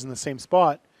is always in the same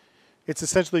spot. It's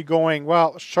essentially going,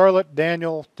 well, Charlotte,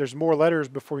 Daniel, there's more letters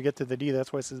before we get to the D.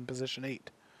 That's why it's in position 8.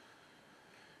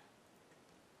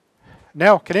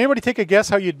 Now, can anybody take a guess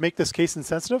how you'd make this case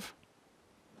insensitive?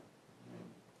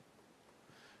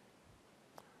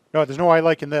 No, there's no I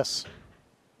like in this.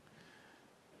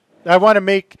 I want to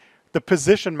make the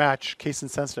position match case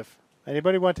insensitive.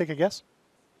 Anybody want to take a guess?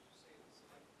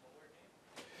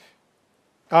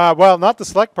 Well, not the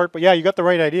select part, but yeah, you got the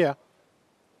right idea.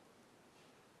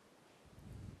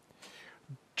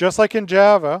 Just like in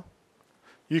Java,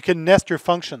 you can nest your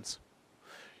functions.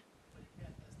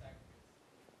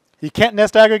 You can't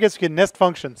nest aggregates, you can nest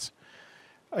functions.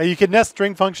 You can nest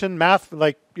string function, math,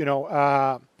 like,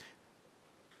 numeric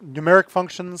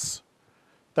functions,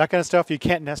 that kind of stuff. You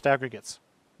can't nest aggregates.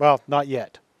 Well, not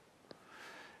yet.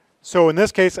 So in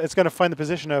this case, it's going to find the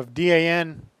position of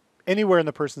DAN anywhere in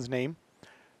the person's name.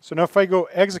 So now if I go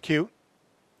execute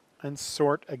and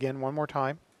sort again one more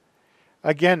time,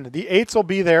 again, the 8s will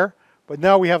be there, but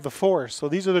now we have the 4s. So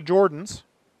these are the Jordans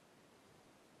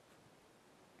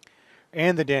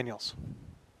and the Daniels.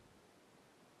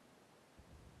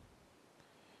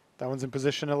 That one's in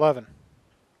position 11.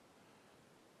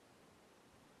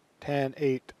 10,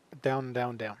 8, down,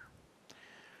 down, down.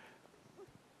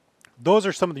 Those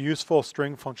are some of the useful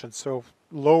string functions. So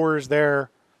lower is there,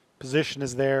 position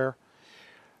is there.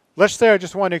 Let's say I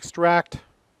just want to extract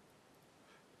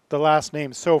the last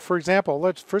name. So for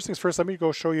example, first things first, let me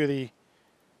go show you the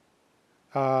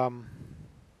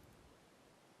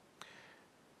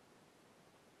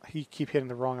he keep hitting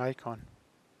the wrong icon.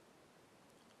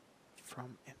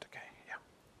 From int, okay, yeah.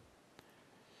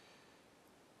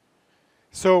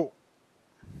 So what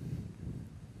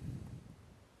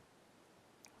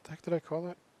the heck did I call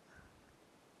that?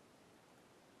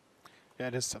 Yeah,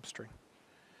 it is substring.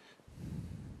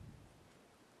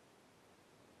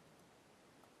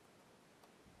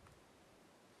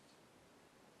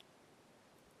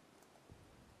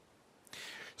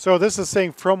 So this is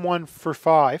saying from 1 for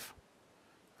 5,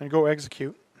 and go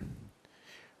execute.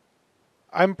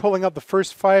 I'm pulling up the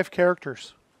first 5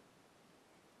 characters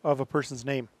of a person's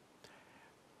name.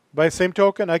 By the same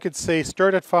token, I could say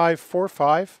start at 5 for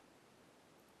 5,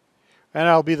 and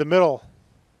I'll be the middle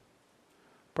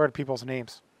part of people's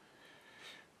names.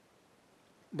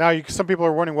 Now, some people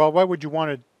are wondering, well, why would you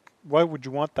want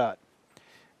that?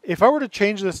 If I were to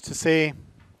change this to say,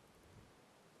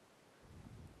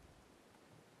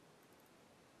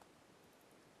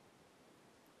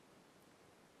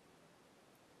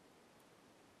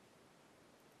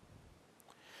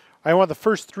 I want the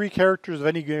first 3 characters of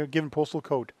any given postal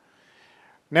code.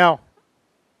 Now,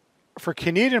 for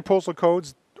Canadian postal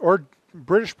codes or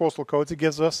British postal codes, it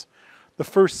gives us the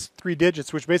first 3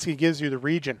 digits, which basically gives you the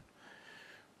region.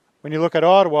 When you look at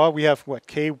Ottawa, we have what,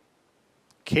 K1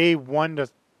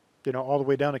 to, all the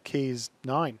way down to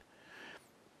K9.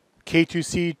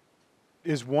 K2C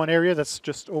is one area that's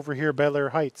just over here, Bel Air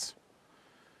Heights.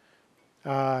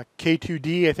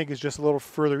 K2D, I think, is just a little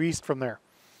further east from there.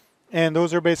 And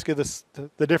those are basically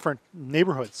the different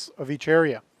neighborhoods of each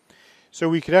area. So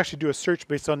we could actually do a search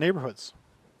based on neighborhoods.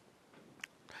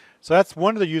 So that's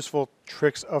one of the useful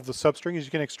tricks of the substring, is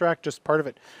you can extract just part of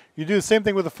it. You do the same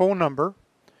thing with a phone number.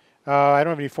 I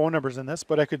don't have any phone numbers in this,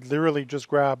 but I could literally just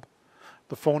grab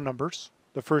the phone numbers,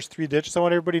 the first 3 digits. I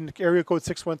want everybody in area code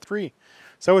 613.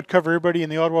 So that would cover everybody in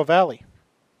the Ottawa Valley.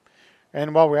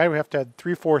 And while we're at it, we have to add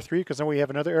 343 because then we have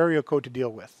another area code to deal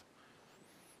with.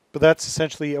 But that's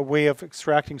essentially a way of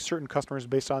extracting certain customers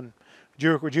based on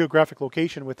geographic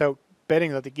location without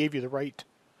betting that they gave you the right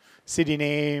city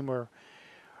name. Or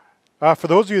for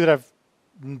those of you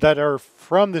that are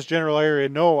from this general area,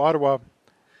 know Ottawa.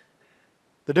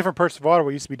 The different parts of Ottawa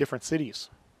used to be different cities.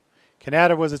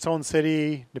 Canada was its own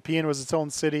city. Nepean was its own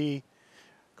city.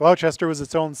 Gloucester was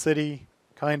its own city,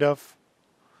 kind of.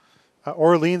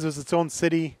 Orleans was its own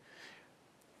city.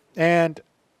 And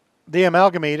they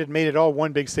amalgamated and made it all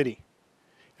one big city.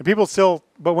 And people still,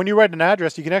 but when you write an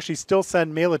address, you can actually still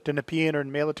mail it to Nepean or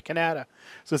mail it to Canada.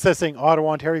 So instead of saying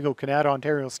Ottawa, Ontario, go Canada,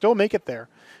 Ontario, still make it there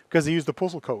because they use the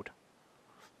postal code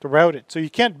to route it. So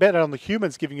you can't bet on the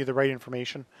humans giving you the right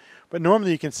information, but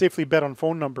normally you can safely bet on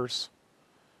phone numbers.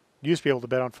 You used to be able to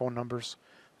bet on phone numbers,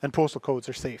 and postal codes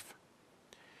are safe.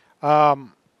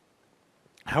 However,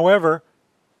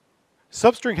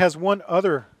 substring has one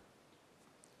other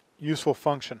useful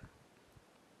function.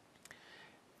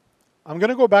 I'm going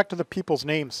to go back to the people's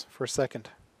names for a second.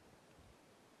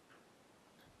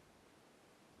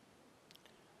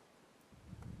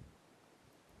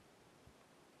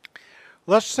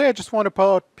 Let's say I just want to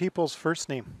pull out people's first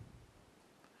name.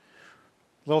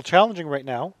 A little challenging right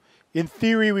now. In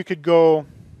theory, we could go,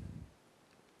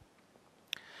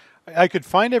 I could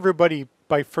find everybody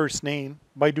by first name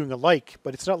by doing a like,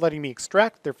 but it's not letting me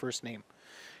extract their first name.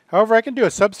 However, I can do a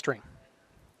substring.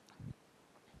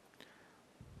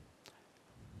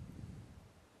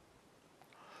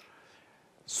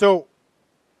 So,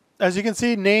 as you can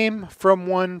see, name from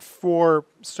one for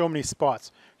so many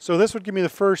spots. So this would give me the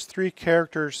first 3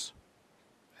 characters,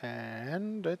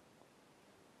 and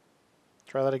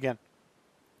try that again.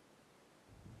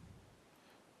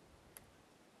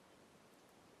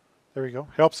 There we go.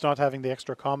 Helps not having the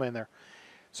extra comma in there.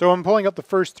 So I'm pulling up the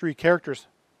first 3 characters.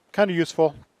 Kind of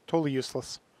useful, totally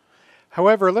useless.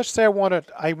 However, let's say I want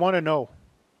to know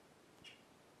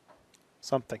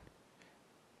something.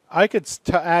 I could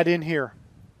add in here.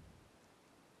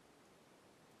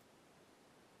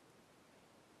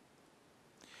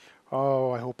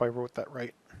 Oh, I hope I wrote that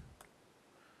right.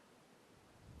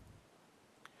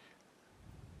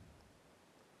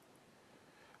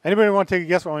 Anybody want to take a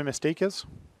guess what my mistake is?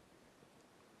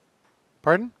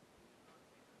 Pardon?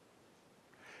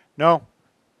 No.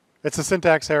 It's a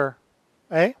syntax error.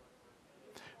 Eh?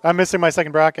 I'm missing my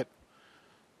second bracket.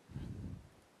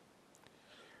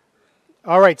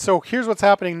 All right, so here's what's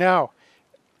happening now.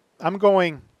 I'm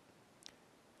going,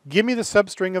 give me the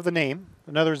substring of the name.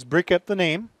 In other words, break up the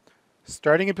name,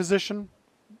 starting in position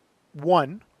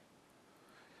 1,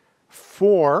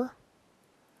 4,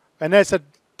 and then I said,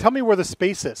 tell me where the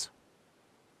space is.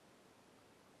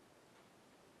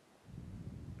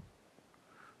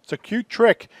 It's a cute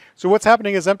trick. So what's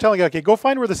happening is I'm telling you, okay, go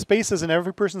find where the space is in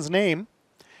every person's name.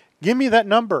 Give me that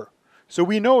number. So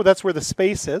we know that's where the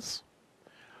space is.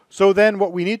 So then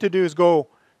what we need to do is go,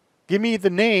 give me the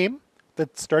name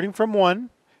that's starting from 1,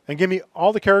 and give me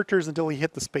all the characters until you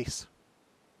hit the space.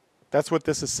 That's what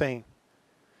this is saying.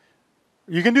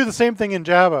 You can do the same thing in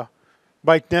Java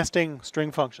by nesting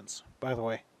string functions, by the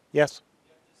way. Yes?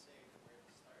 You have to say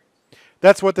where it starts.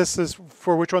 That's what this is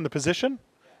for. Which one? The position?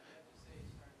 Yeah, you have to say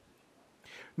start position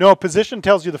 1. No, position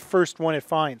tells you the first one it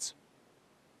finds.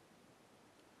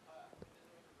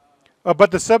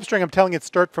 But the substring, I'm telling it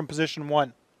start from position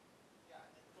 1.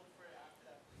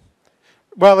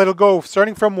 Well, it'll go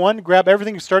starting from 1, grab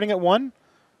everything starting at 1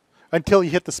 until you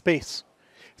hit the space.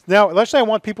 Now, let's say I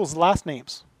want people's last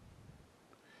names.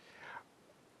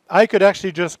 I could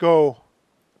actually just go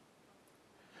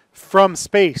from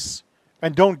space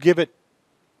and don't give it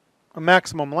a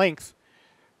maximum length,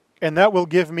 and that will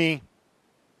give me,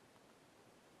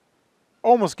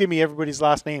 almost give me everybody's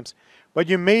last names. But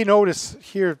you may notice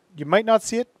here, you might not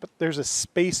see it, but there's a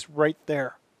space right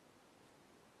there.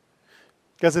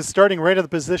 Because it's starting right at the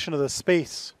position of the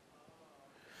space.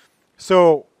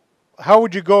 So how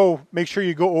would you go, make sure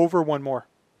you go over one more?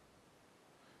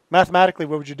 Mathematically,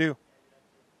 what would you do?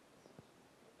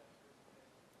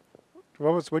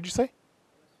 What'd you say?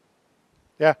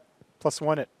 Yeah,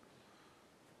 +1 it.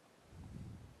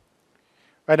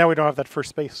 Right now we don't have that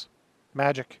first space.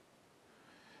 Magic.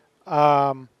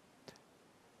 Earlier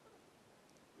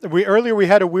we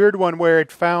had a weird one where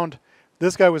it found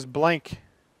this guy was blank.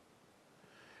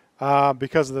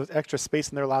 Because of the extra space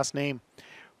in their last name.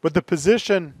 But the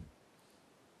position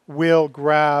will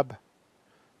grab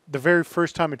the very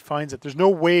first time it finds it. There's no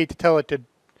way to tell it to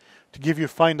give you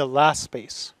find the last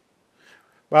space.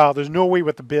 Well, there's no way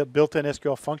with the built-in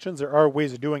SQL functions. There are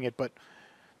ways of doing it, but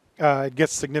it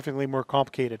gets significantly more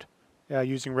complicated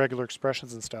using regular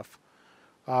expressions and stuff.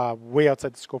 way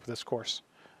outside the scope of this course.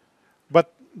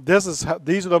 But these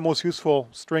are the most useful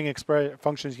string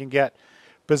functions you can get.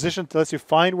 Position lets you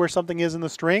find where something is in the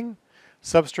string.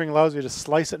 Substring allows you to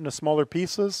slice it into smaller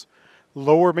pieces.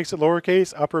 Lower makes it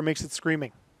lowercase. Upper makes it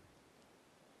screaming.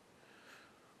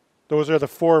 Those are the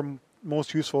four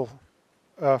most useful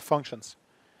functions.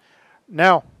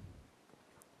 Now,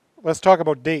 let's talk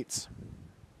about dates.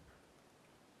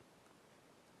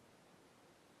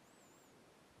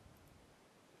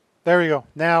 There you go.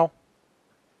 Now,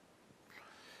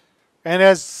 and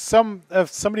as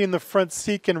somebody in the front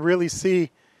seat can really see,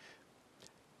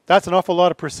 that's an awful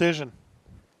lot of precision.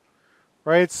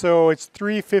 Right? So it's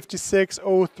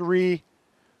 356.03.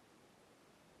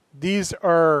 These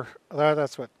are,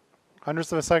 that's what,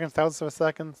 hundredths of a second, thousandths of a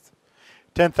second,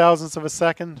 10,000ths of a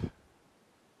second,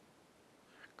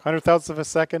 100,000ths of a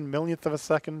second, millionth of a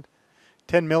second,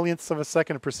 10 millionths of a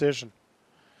second of precision.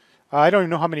 I don't even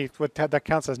know how many, what that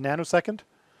counts as nanosecond.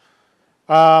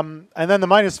 And then the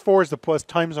 -4 is the plus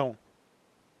time zone.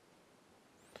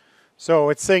 So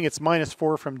it's saying it's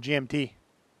 -4 from GMT.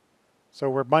 So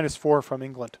we're -4 from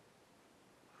England.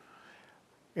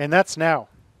 And that's now.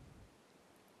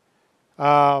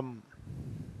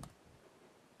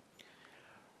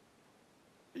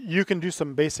 You can do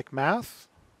some basic math.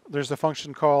 There's a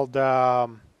function called, let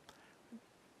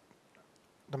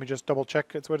me just double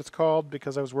check it's what it's called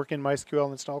because I was working in MySQL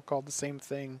and it's all called the same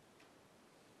thing.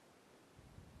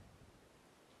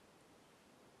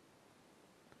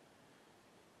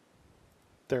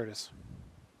 There it is.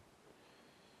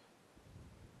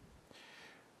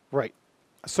 Right.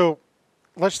 So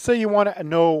let's say you want to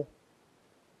know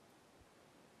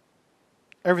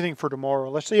everything for tomorrow.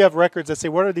 Let's say you have records that say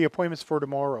what are the appointments for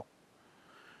tomorrow.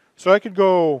 So I could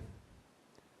go,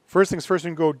 first things first, we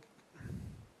can go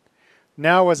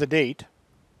now as a date.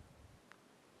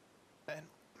 And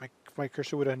my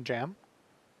cursor would unjam.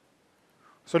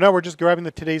 So now we're just grabbing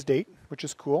the today's date, which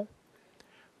is cool.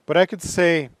 But I could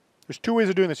say, there's two ways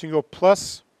of doing this. You can go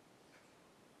plus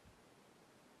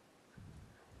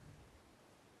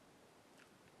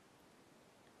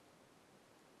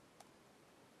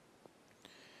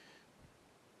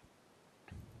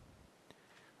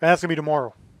and that's going to be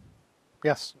tomorrow.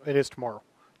 Yes, it is tomorrow.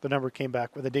 The number came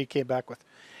back with, the date came back with.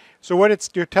 So what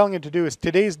you're telling it to do is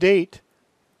today's date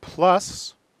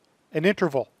plus an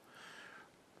interval.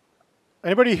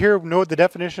 Anybody here know the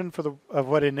definition of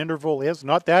what an interval is?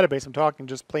 Not database, I'm talking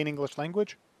just plain English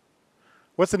language.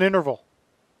 What's an interval?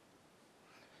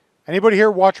 Anybody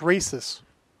here watch races?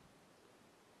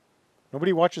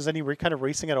 Nobody watches any kind of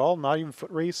racing at all? Not even foot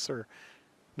race or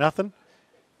nothing?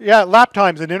 Yeah, lap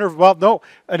time's an interval. Well, no,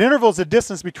 an interval is a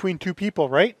distance between two people,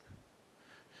 right?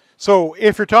 So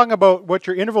if you're talking about what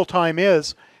your interval time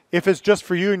is, if it's just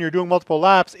for you and you're doing multiple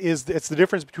laps, it's the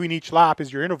difference between each lap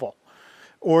is your interval.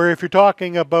 Or if you're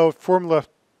talking about formula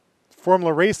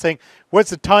racing,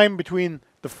 what's the time between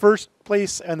the first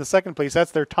place and the second place? That's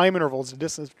their time interval, is the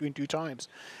distance between two times.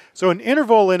 So an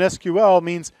interval in SQL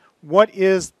means what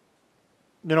is,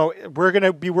 we're going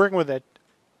to be working with a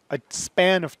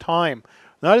span of time.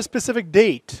 Not a specific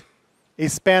date, a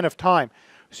span of time.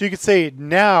 So you could say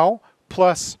now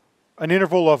plus an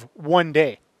interval of 1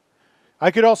 day.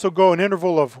 I could also go an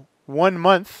interval of 1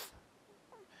 month,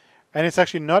 and it's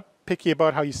actually not picky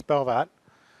about how you spell that.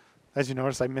 As you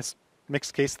notice, I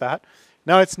mixed case that.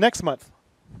 Now it's next month.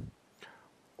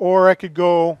 Or I could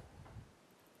go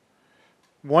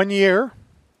 1 year,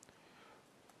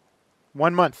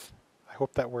 1 month. I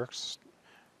hope that works.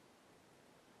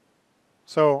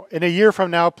 So in a year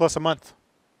from now plus a month.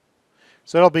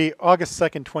 So that'll be August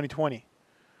 2nd, 2020.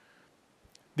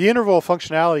 The interval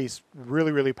functionality is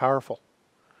really, really powerful.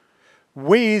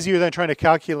 Way easier than trying to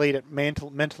calculate it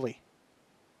mentally.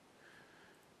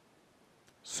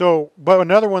 So, but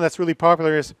another one that's really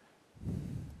popular is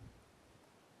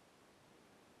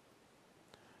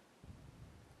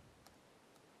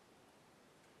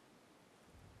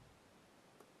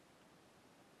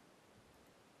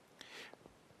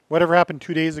whatever happened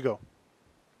 2 days ago.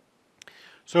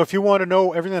 So if you want to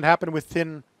know everything that happened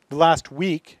within the last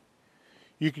week,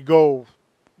 you could go,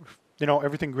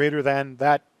 everything greater than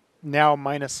that now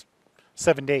minus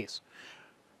 7 days.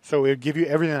 So it would give you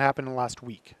everything that happened in the last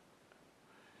week.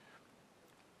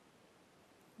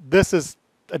 This is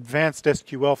advanced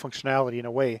SQL functionality in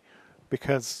a way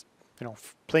because,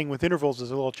 playing with intervals is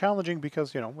a little challenging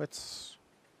because, it's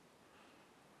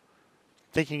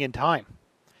taking in time.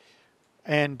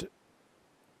 And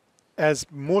as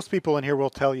most people in here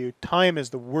will tell you, time is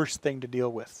the worst thing to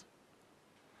deal with.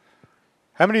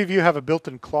 How many of you have a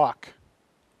built-in clock?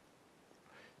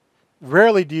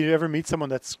 Rarely do you ever meet someone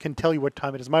that can tell you what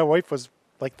time it is. My wife was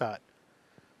like that.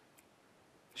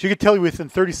 She could tell you within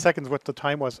 30 seconds what the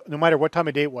time was, no matter what time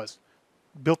of day it was.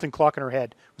 Built-in clock in her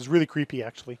head. It was really creepy,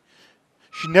 actually.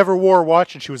 She never wore a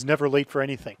watch, and she was never late for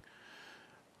anything.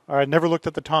 I never looked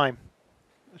at the time.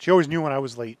 She always knew when I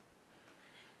was late.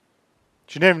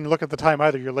 She didn't even look at the time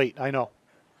either. You're late. I know.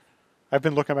 I've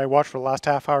been looking at my watch for the last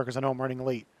half hour because I know I'm running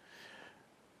late.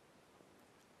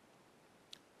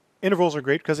 Intervals are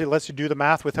great because it lets you do the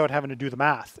math without having to do the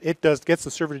math. It gets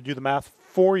the server to do the math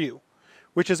for you,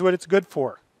 which is what it's good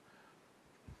for.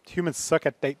 Humans suck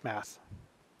at date math.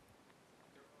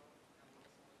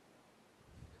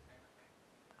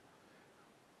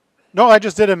 No, I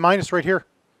just did a minus right here.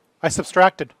 I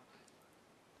subtracted.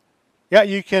 Yeah,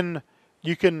 you can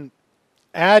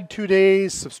add 2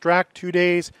 days, subtract 2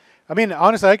 days. I mean,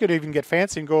 honestly, I could even get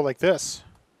fancy and go like this.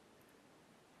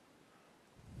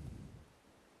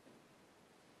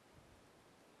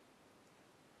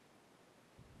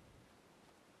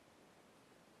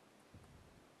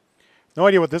 No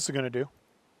idea what this is going to do.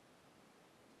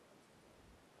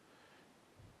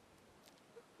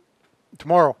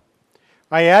 Tomorrow.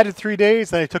 I added 3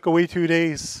 days, then I took away 2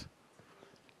 days.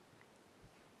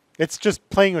 It's just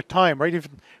playing with time, right? If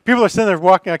people are sitting there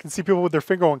walking, I can see people with their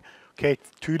finger going, okay,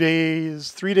 2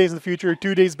 days, 3 days in the future,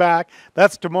 2 days back.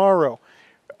 That's tomorrow.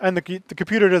 And the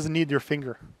computer doesn't need your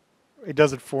finger. It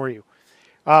does it for you.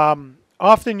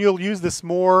 Often you'll use this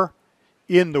more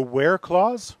in the where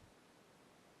clause.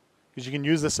 Because you can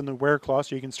use this in the where clause,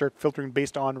 so you can start filtering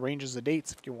based on ranges of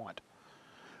dates if you want.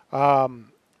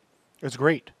 It's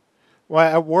great.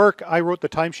 Well, at work, I wrote the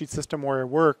timesheet system where I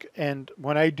work, and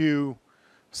when I do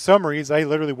summaries, I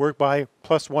literally work by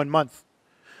plus 1 month.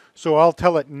 So I'll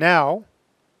tell it now,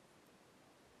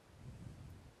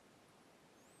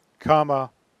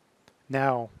 comma,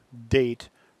 now, date,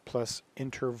 plus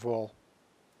interval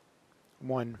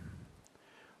 1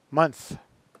 month.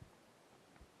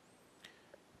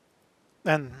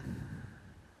 And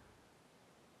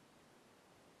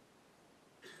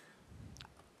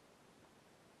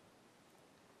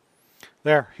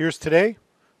there, here's today,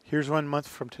 here's 1 month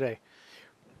from today.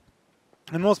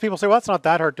 And most people say, well, that's not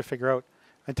that hard to figure out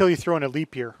until you throw in a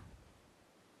leap year.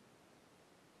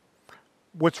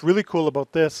 What's really cool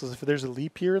about this is if there's a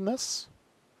leap year in this,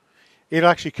 it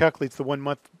actually calculates the 1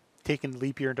 month taking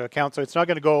leap year into account. So it's not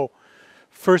going to go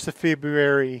 1st of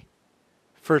February,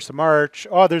 1st of March.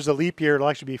 Oh, there's a leap year. It'll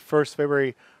actually be 1st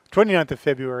February, 29th of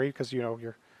February, because you know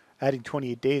you're adding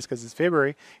 28 days because it's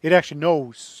February. It actually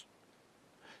knows.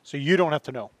 So you don't have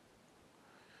to know.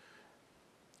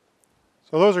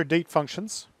 So those are date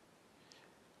functions.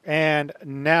 And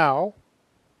now,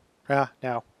 do I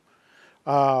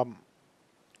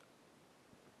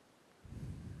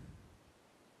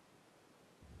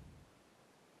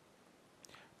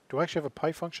actually have a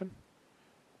pi function?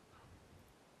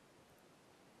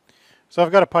 So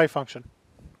I've got a pi function.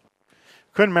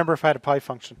 Couldn't remember if I had a pi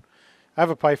function. I have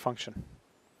a pi function.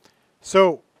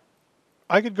 So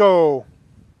I could go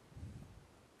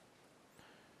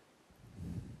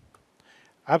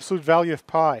absolute value of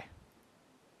pi.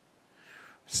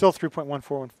 Still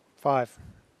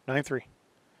 3.141593.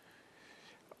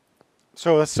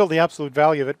 So that's still the absolute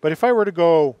value of it. But if I were to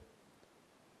go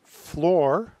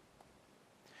floor,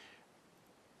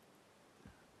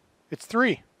 it's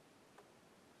 3.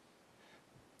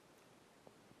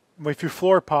 If you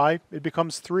floor pi, it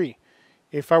becomes 3.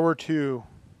 If I were to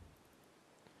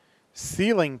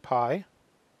ceiling pi,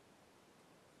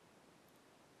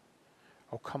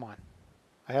 oh, come on.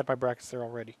 I had my brackets there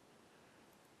already.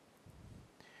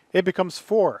 It becomes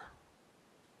 4.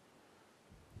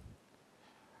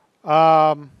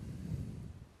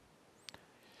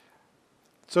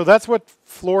 So that's what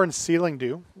floor and ceiling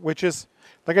do, which is,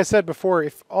 like I said before,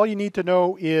 if all you need to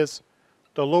know is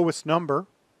the lowest number,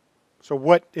 so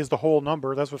what is the whole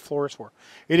number, that's what floor is for.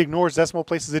 It ignores decimal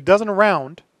places. It doesn't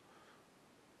round.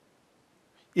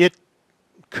 It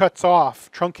cuts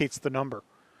off, truncates the number.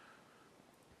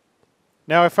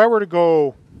 Now, if I were to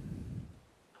go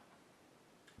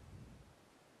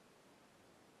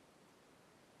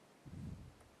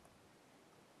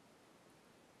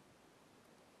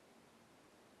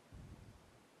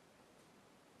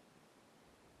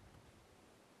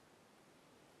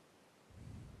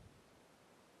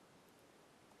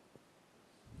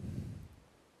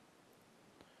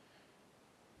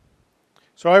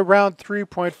so I round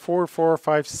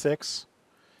 3.4456,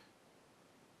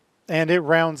 and it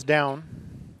rounds down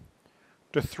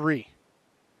to 3.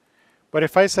 But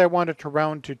if I say I wanted to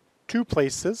round to 2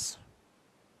 places,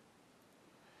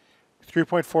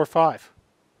 3.45,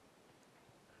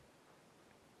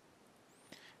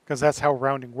 because that's how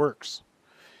rounding works.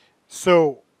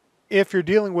 So if you're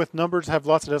dealing with numbers that have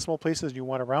lots of decimal places and you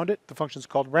want to round it, the function is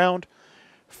called round.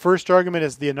 First argument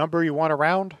is the number you want to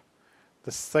round.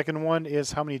 The second one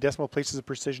is how many decimal places of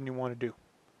precision you want to do.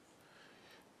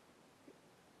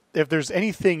 If there's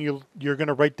anything you're going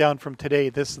to write down from today,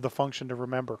 this is the function to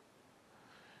remember.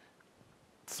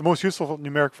 It's the most useful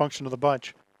numeric function of the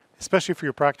bunch, especially for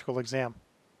your practical exam.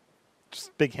 Just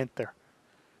a big hint there.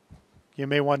 You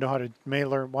may want to know how to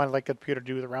want to let a computer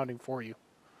do the rounding for you.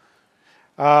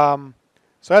 So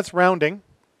that's rounding,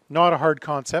 not a hard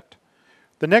concept.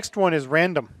 The next one is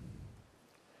random.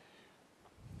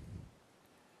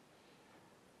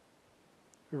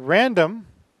 Random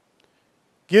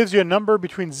gives you a number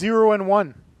between 0 and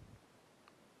 1.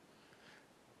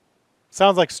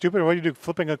 Sounds like stupid. What do you do?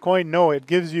 Flipping a coin? No, it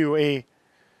gives you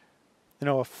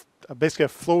basically a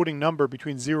floating number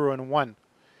between 0 and 1.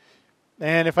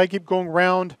 And if I keep going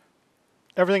round,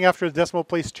 everything after the decimal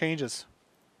place changes.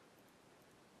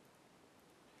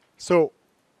 So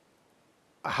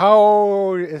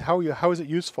how is it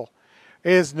useful?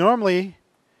 Is normally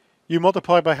you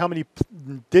multiply by how many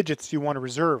digits you want to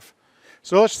reserve.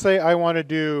 So let's say I want to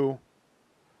do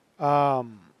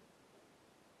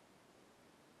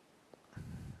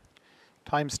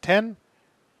times 10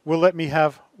 will let me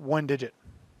have 1 digit.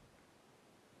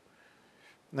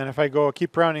 And then if I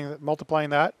keep rounding,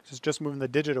 multiplying that, it's just moving the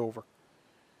digit over.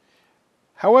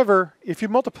 However, if you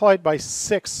multiply it by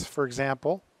 6, for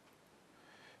example,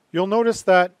 you'll notice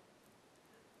that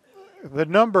the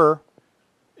number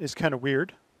is kind of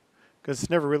weird because it's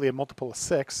never really a multiple of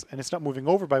 6, and it's not moving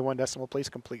over by 1 decimal place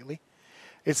completely.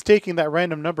 It's taking that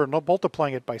random number and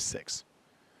multiplying it by 6.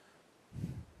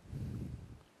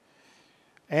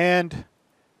 And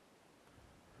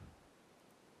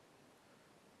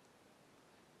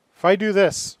if I do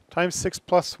this, times 6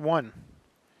 plus 1,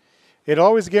 it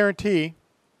always guarantee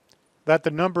that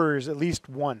the number is at least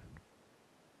 1.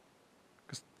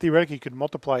 Because theoretically you could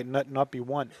multiply it and not be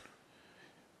 1.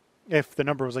 If the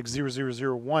number was like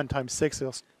 0001 times 6,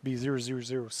 it'll be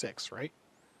 0006, right?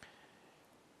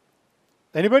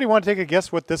 Anybody want to take a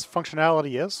guess what this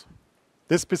functionality is?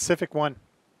 This specific one.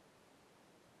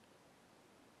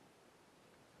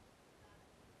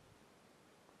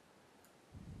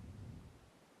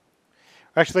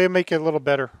 Actually, I'll make it a little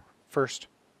better first.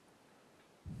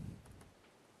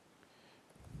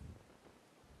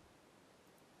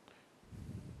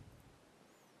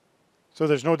 So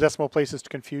there's no decimal places to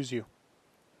confuse you.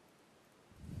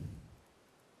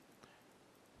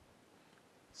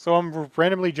 So I'm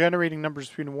randomly generating numbers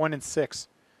between 1 and 6.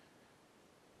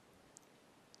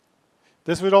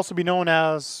 This would also be known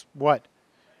as what?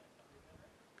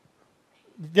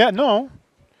 Yeah, no.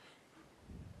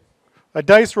 A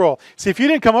dice roll. See, if you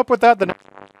didn't come up with that, then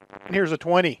here's a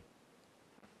 20.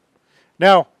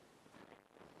 Now,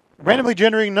 randomly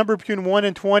generating a number between 1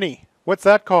 and 20. What's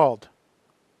that called?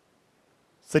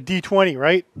 It's a D20,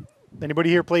 right? Anybody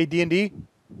here play D&D?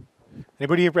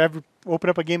 Anybody here ever open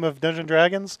up a game of Dungeons &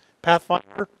 Dragons?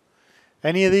 Pathfinder?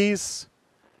 Any of these?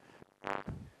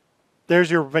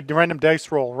 There's your random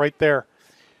dice roll right there.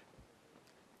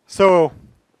 So,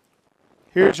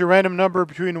 here's your random number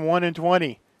between 1 and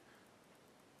 20.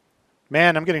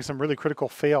 Man, I'm getting some really critical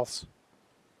fails.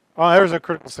 Oh, there's a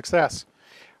critical success.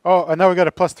 Oh, and now we got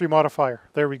a +3 modifier.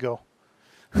 There we go.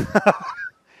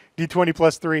 D20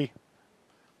 plus 3.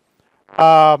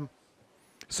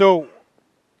 So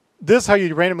this is how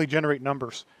you randomly generate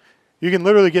numbers. You can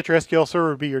literally get your SQL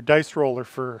server to be your dice roller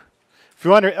for, if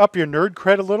you want to up your nerd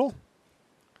cred a little,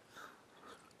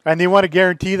 and you want to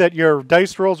guarantee that your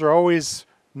dice rolls are always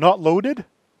not loaded,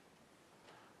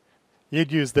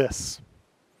 you'd use this.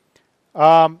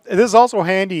 This is also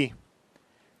handy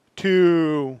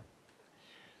to,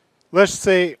 let's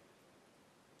say,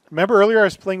 remember earlier I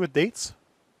was playing with dates?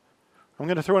 I'm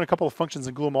going to throw in a couple of functions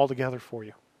and glue them all together for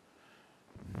you.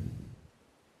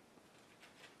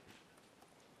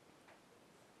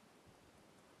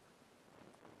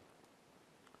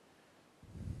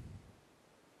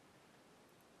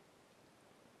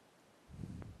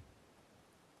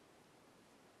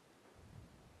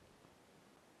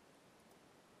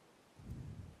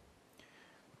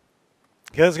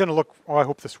 Okay, this is going to look, oh, I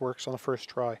hope this works on the first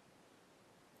try.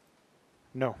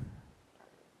 No.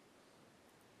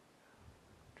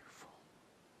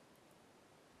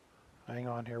 Hang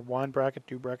on here. 1 bracket,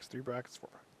 2 brackets, 3 brackets, 4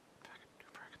 brackets. Bracket, 2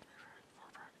 bracket, 3 bracket, 4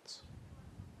 brackets.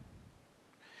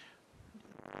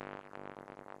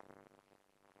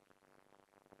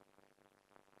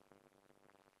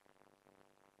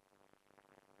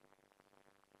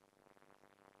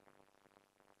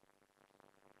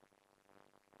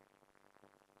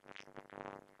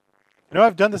 You know,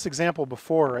 I've done this example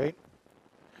before, right?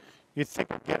 You'd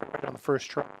think I'd get it right on the first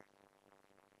try.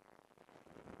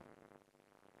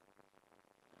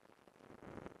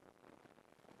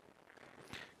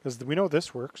 Because we know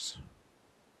this works.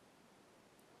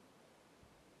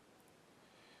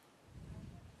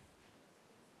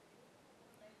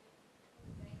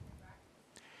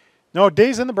 No,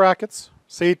 days in the brackets.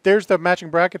 See, there's the matching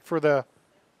bracket for the...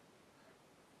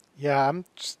 Yeah, I'm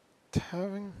just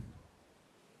having...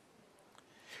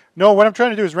 No, what I'm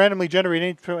trying to do is randomly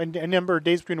generate a number of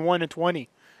days between 1 and 20.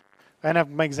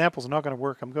 And my examples are not going to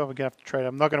work. I'm going to have to try it.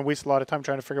 I'm not going to waste a lot of time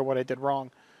trying to figure out what I did wrong.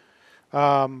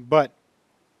 But...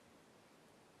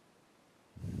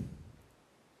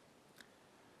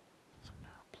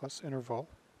 plus interval.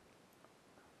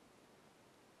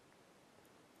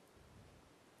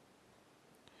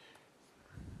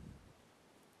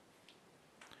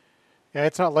 Yeah,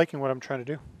 it's not liking what I'm trying to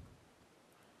do.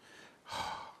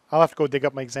 I'll have to go dig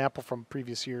up my example from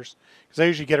previous years, because I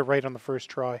usually get it right on the first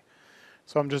try.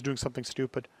 So I'm just doing something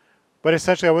stupid. But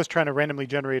essentially I was trying to randomly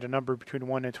generate a number between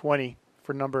 1 and 20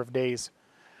 for a number of days.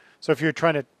 So if you're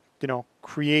trying to, you know,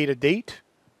 create a date,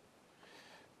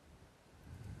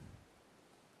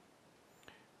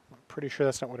 I'm pretty sure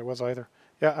that's not what it was either.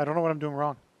 Yeah, I don't know what I'm doing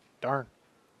wrong. Darn.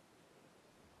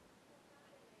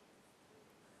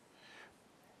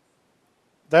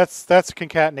 That's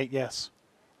concatenate, yes.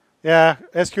 Yeah,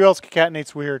 SQL's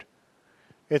concatenate's weird.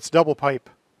 It's double pipe.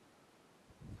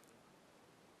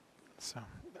 So,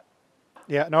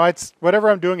 yeah, no, it's whatever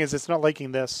I'm doing is it's not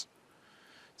liking this.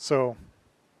 So,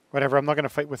 whatever, I'm not going to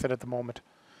fight with it at the moment.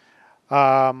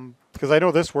 Because I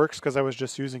know this works because I was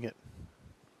just using it.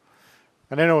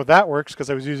 And I know that works because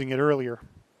I was using it earlier.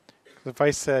 If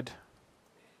I said,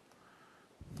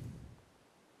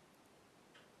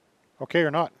 okay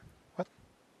or not. What?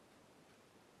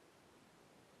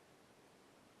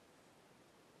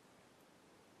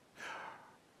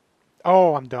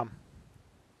 Oh, I'm dumb.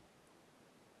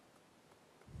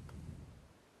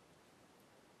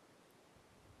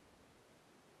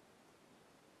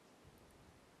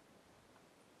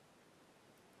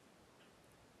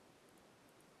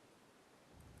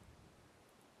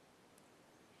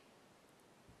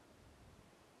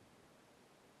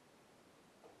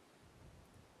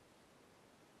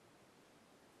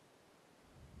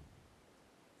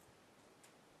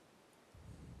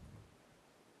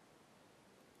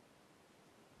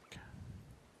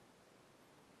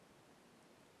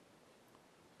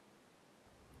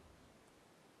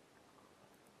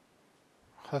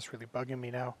 That's really bugging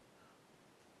me now.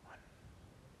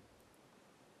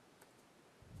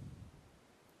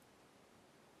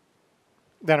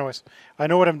 Anyways, I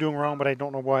know what I'm doing wrong, but I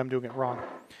don't know why I'm doing it wrong.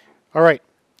 All right.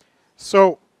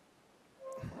 So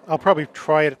I'll probably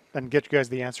try it and get you guys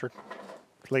the answer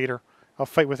later. I'll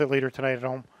fight with it later tonight at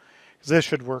home, because this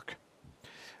should work.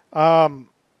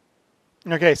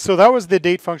 Okay, so that was the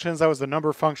date functions. That was the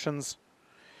number functions.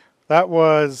 That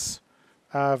was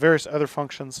various other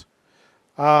functions.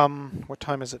 What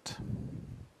time is it?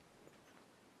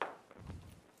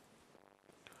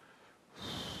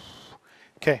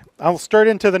 Okay, I'll start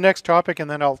into the next topic, and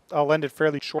then I'll end it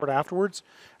fairly short afterwards,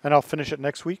 and I'll finish it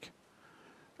next week.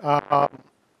 So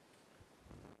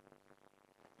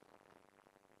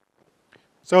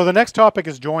the next topic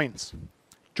is joins.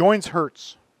 Joins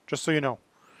hurts, just so you know.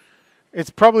 It's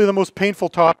probably the most painful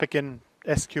topic in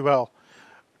SQL,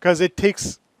 because it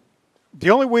takes... The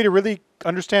only way to really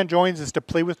understand joins is to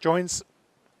play with joins,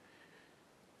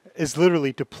 is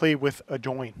literally to play with a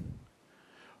join.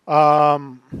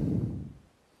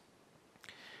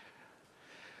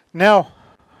 Now,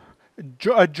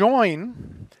 a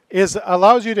join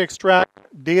allows you to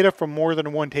extract data from more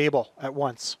than one table at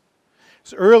once.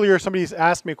 So earlier somebody's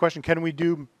asked me a question, can we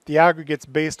do the aggregates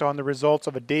based on the results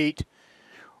of a date?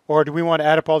 Or do we want to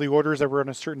add up all the orders that were on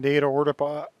a certain date, or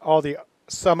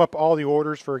sum up all the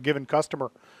orders for a given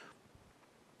customer?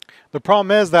 The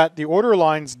problem is that the order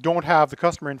lines don't have the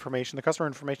customer information. The customer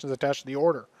information is attached to the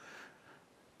order.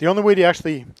 The only way to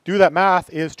actually do that math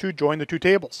is to join the two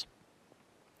tables.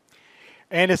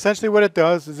 And essentially what it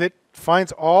does is it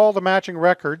finds all the matching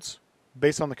records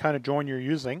based on the kind of join you're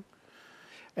using,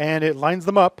 and it lines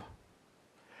them up,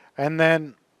 and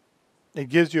then it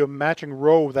gives you a matching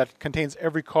row that contains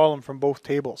every column from both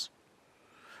tables.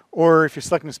 Or if you're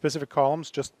selecting specific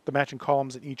columns, just the matching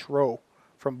columns in each row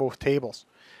from both tables.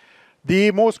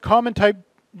 The most common type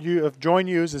of join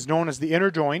used is known as the inner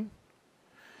join.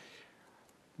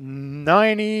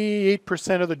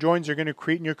 98% of the joins you're going to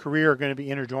create in your career are going to be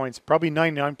inner joins, probably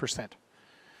 99%.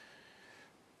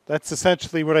 That's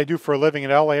essentially what I do for a living,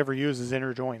 and all I ever use is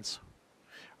inner joins.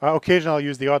 Occasionally I'll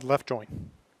use the odd left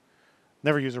join.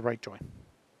 Never use a right join.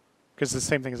 because it's the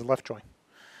same thing as a left join.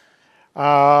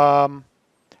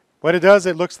 What it does,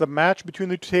 it looks the match between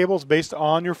the two tables based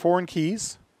on your foreign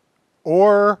keys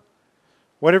or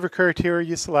whatever criteria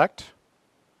you select,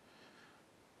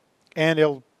 and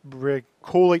it'll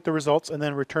collate the results and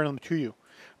then return them to you.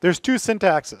 There's two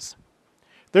syntaxes.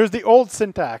 There's the old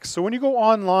syntax. So when you go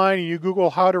online and you Google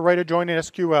how to write a join in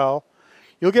SQL,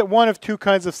 you'll get one of two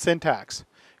kinds of syntax.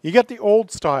 You get the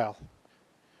old style,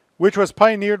 which was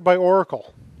pioneered by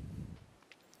Oracle.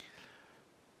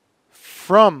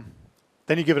 Then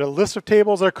you give it a list of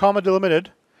tables that are comma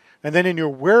delimited, and then in your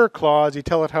where clause, you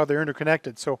tell it how they're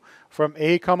interconnected. So from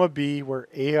A comma B, where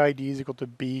AID is equal to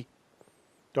B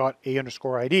dot A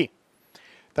underscore ID.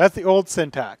 That's the old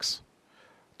syntax.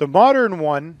 The modern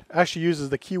one actually uses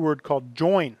the keyword called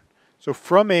join. So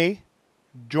from A,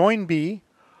 join B,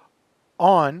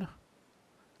 on,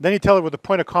 then you tell it what the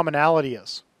point of commonality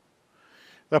is.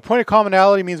 The point of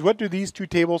commonality means what do these two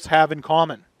tables have in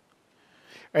common?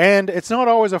 And it's not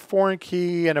always a foreign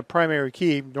key and a primary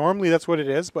key. Normally that's what it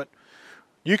is, but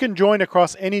you can join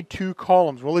across any two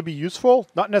columns. Will it be useful?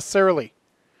 Not necessarily.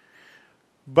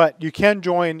 But you can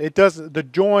join. The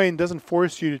join doesn't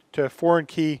force you to foreign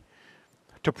key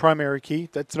to primary key.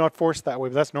 That's not forced that way,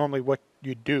 but that's normally what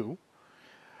you do.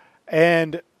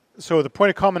 And so the point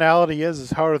of commonality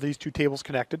is how are these two tables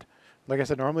connected? Like I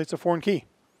said, normally it's a foreign key.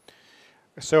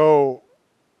 So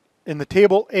in the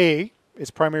table A, its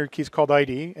primary key is called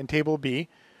ID. In table B,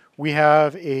 we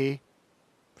have a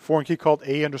foreign key called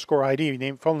A underscore ID,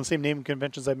 following the same naming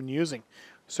conventions I've been using.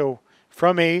 So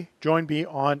from A, join B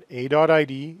on A dot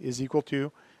ID is equal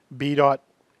to B dot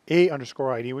A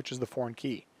underscore ID, which is the foreign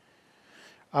key.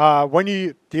 When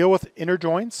you deal with inner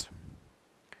joins,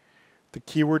 the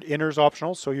keyword inner is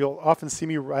optional. So you'll often see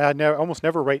me, almost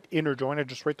never write inner join. I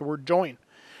just write the word join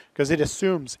because it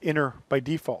assumes inner by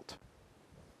default.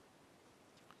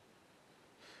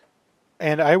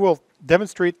 And I will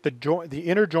demonstrate the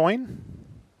inner join.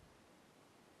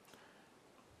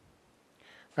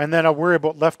 And then I'll worry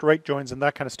about left-right joins and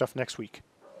that kind of stuff next week.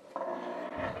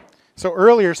 So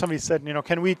earlier somebody said,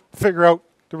 can we figure out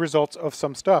the results of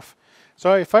some stuff?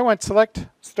 So if I went select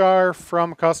star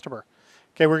from customer.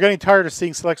 Okay, we're getting tired of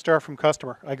seeing select star from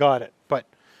customer. I got it. But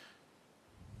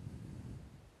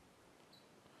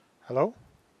hello?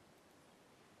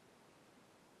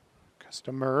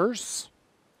 Customers.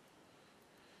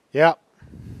 Yeah.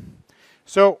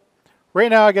 So right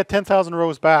now I get 10,000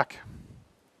 rows back.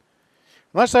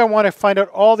 Unless I want to find out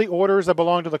all the orders that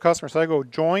belong to the customer. So I go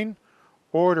join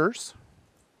orders.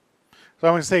 So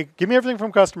I'm going to say, give me everything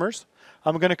from customers.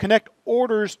 I'm going to connect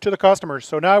orders to the customers.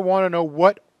 So now I want to know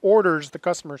what orders the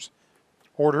customers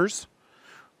placed.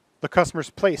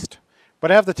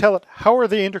 But I have to tell it, how are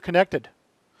they interconnected?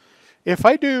 If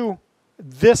I do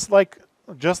this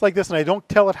just like this and I don't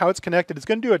tell it how it's connected, it's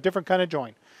going to do a different kind of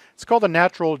join. It's called a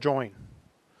natural join.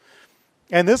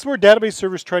 And this is where database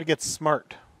servers try to get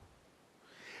smart.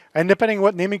 And depending on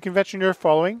what naming convention you're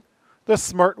following, the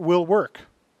smart will work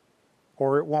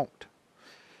or it won't.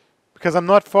 Because I'm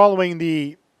not following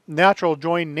the natural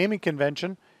join naming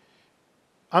convention,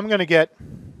 I'm going to get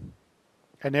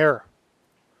an error.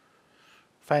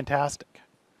 Fantastic.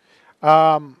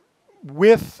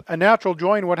 With a natural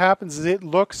join, what happens is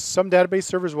some database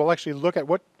servers will actually look at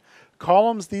what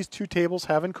columns these two tables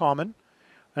have in common,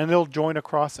 and they'll join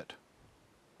across it.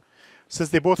 Since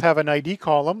they both have an ID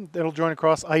column, it'll join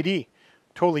across ID.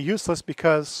 Totally useless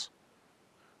because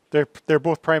they're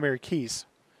both primary keys.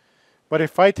 But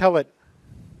if I tell it,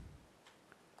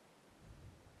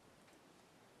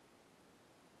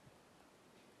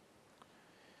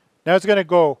 now it's going to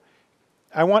go,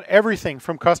 I want everything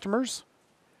from customers.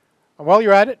 And while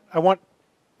you're at it, I want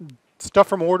stuff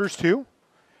from orders too.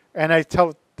 And I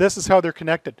tell it, this is how they're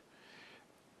connected.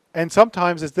 And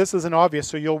sometimes this isn't obvious,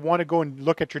 so you'll want to go and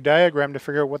look at your diagram to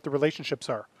figure out what the relationships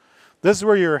are. This is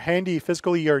where your handy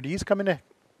physical ERDs come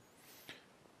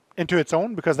into its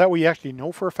own, because that way you actually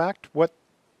know for a fact what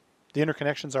the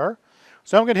interconnections are.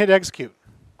 So I'm going to hit execute.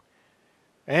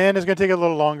 And it's going to take a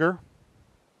little longer.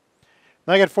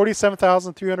 Now I got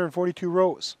 47,342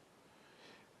 rows.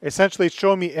 Essentially, it's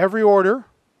showing me every order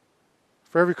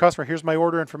for every customer. Here's my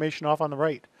order information off on the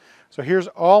right. So here's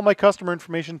all my customer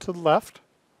information to the left.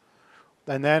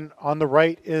 And then on the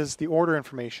right is the order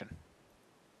information.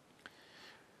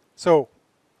 So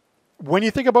when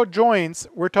you think about joins,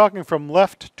 we're talking from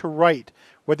left to right.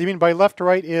 What they mean by left to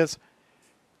right is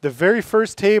the very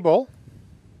first table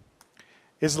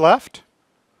is left.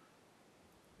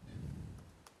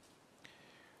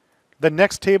 The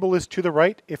next table is to the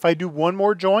right. If I do one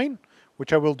more join,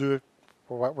 which I will do,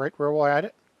 right, where will I add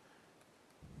it?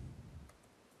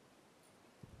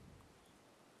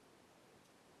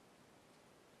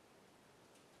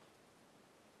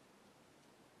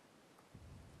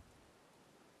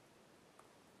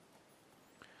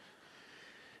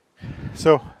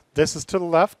 So this is to the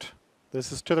left,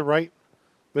 this is to the right,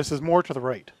 this is more to the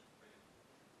right.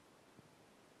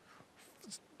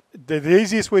 The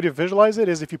easiest way to visualize it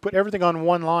is if you put everything on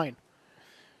one line.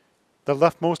 The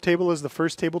leftmost table is the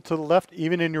first table to the left,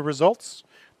 even in your results.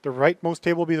 The rightmost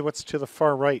table will be what's to the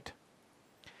far right.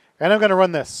 And I'm going to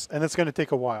run this, and it's going to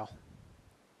take a while.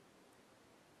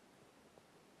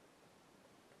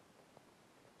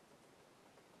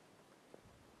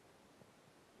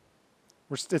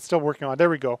 It's still working on. There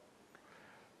we go.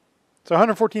 So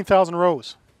 114,000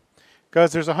 rows,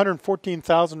 because there's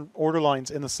 114,000 order lines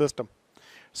in the system.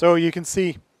 So you can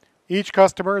see each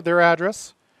customer, their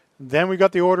address, then we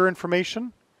got the order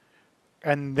information,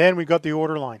 and then we got the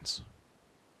order lines.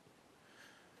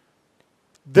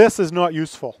 This is not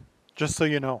useful, just so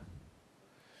you know.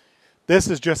 This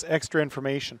is just extra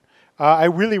information. I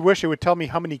really wish it would tell me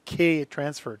how many K it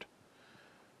transferred.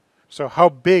 So how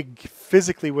big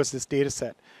physically was this data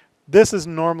set? This is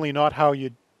normally not how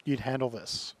you'd handle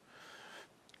this.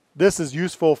 This is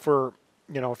useful for,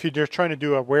 if you're just trying to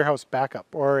do a warehouse backup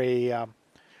or a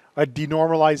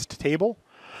denormalized table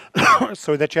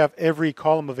so that you have every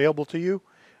column available to you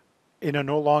in a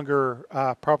no longer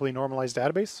properly normalized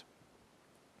database.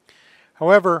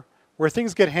 However, where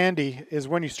things get handy is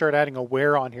when you start adding a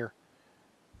where on here.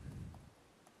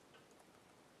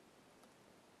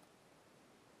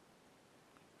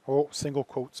 Oh, single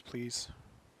quotes, please.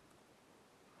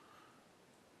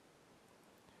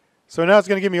 So now it's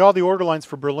going to give me all the order lines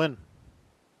for Berlin.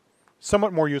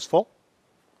 Somewhat more useful.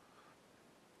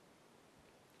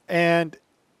 And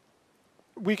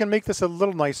we can make this a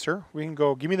little nicer. We can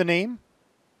go, give me the name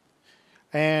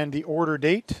and the order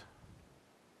date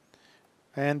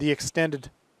and the extended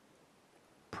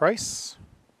price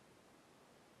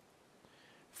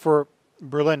for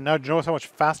Berlin. Now, do you notice how much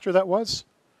faster that was?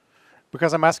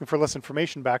 Because I'm asking for less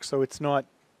information back, so it's not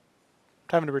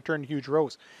having to return huge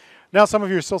rows. Now, some of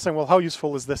you are still saying, well, how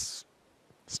useful is this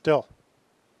still?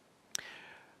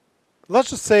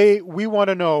 Let's just say we want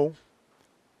to know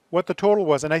what the total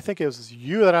was. And I think it was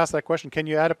you that asked that question. Can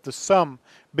you add up the sum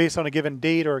based on a given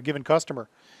date or a given customer?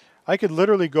 I could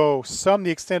literally go sum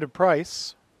the extended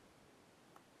price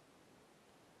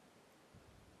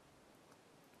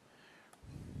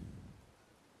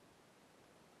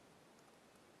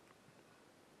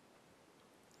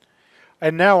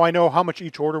and now I know how much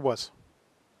each order was.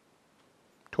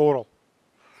 Total.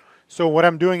 So what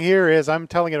I'm doing here is I'm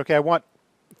telling it, okay, I want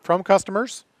from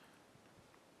customers.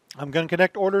 I'm going to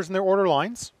connect orders in their order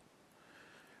lines.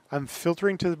 I'm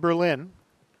filtering to Berlin.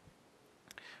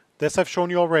 This I've shown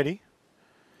you already.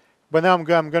 But now I'm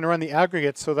going to run the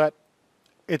aggregate so that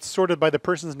it's sorted by the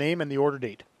person's name and the order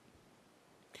date.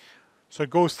 So it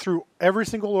goes through every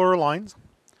single order lines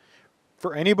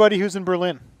for anybody who's in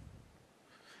Berlin.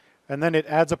 And then it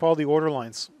adds up all the order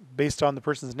lines based on the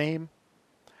person's name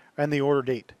and the order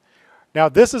date. Now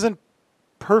this isn't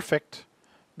perfect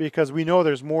because we know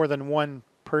there's more than one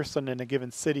person in a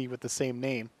given city with the same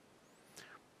name,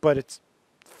 but it's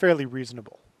fairly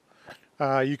reasonable.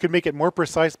 You could make it more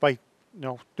precise by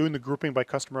doing the grouping by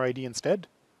customer ID instead.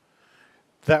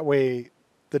 That way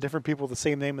the different people with the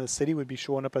same name in the city would be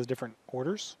showing up as different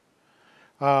orders.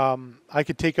 I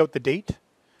could take out the date.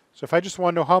 So if I just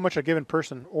want to know how much a given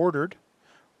person ordered,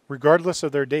 regardless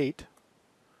of their date,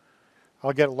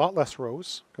 I'll get a lot less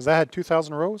rows, because I had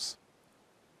 2,000 rows.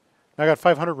 Now I got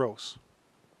 500 rows.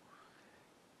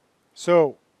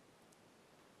 So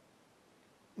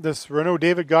this Renault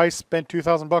David guy spent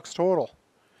 $2,000 total.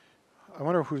 I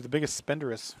wonder who the biggest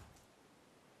spender is.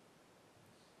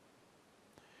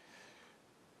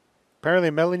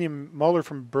 Apparently Melanie Muller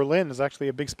from Berlin is actually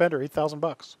a big spender,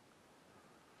 $8,000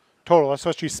 total. That's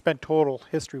what she spent total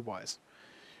history-wise.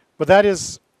 But that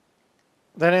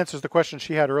answers the question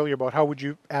she had earlier about how would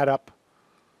you add up,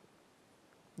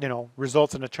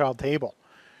 results in a child table.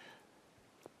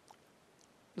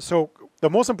 So the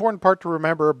most important part to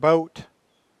remember about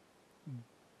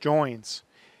joins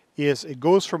is it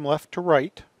goes from left to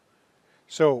right.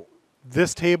 So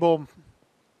this table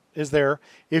is there.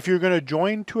 If you're going to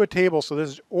join to a table, so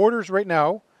this orders right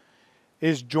now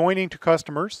is joining to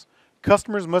customers.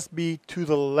 Customers must be to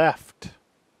the left.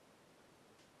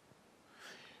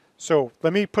 So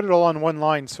let me put it all on one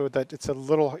line so that it's a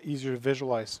little easier to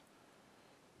visualize.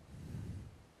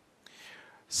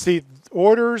 See,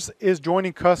 orders is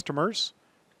joining customers.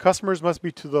 Customers must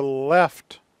be to the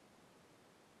left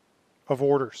of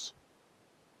orders.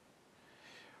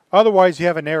 Otherwise, you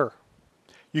have an error.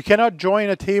 You cannot join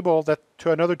a table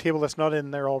to another table that's not in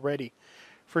there already.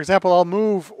 For example, I'll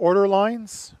move order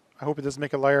lines. I hope it doesn't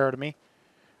make a liar out of me.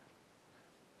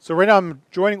 So right now I'm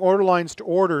joining order lines to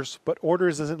orders, but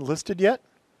orders isn't listed yet.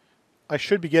 I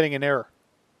should be getting an error.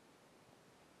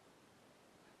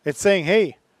 It's saying,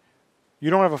 hey, you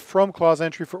don't have a from clause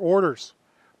entry for orders.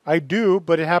 I do,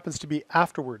 but it happens to be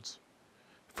afterwards,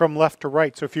 from left to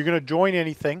right. So if you're going to join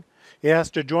anything, it has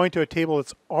to join to a table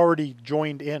that's already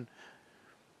joined in.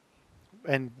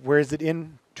 And where is it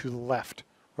in? To the left.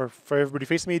 Or for everybody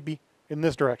facing me, it'd be in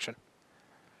this direction,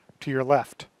 to your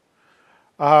left.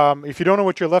 If you don't know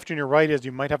what your left and your right is,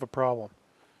 you might have a problem.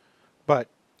 But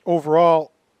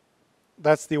overall,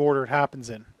 that's the order it happens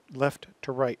in, left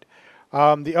to right.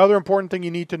 The other important thing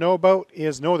you need to know about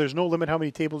is there's no limit how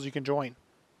many tables you can join.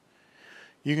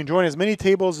 You can join as many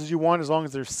tables as you want as long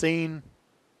as there's sane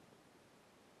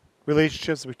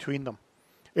relationships between them.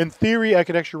 In theory, I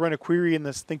could actually run a query in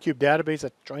this ThinkCube database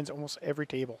that joins almost every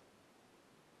table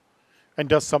and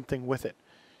does something with it.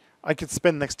 I could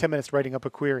spend the next 10 minutes writing up a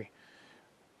query.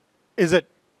 Is it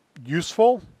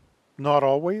useful? Not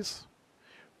always.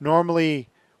 Normally,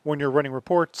 when you're running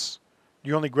reports,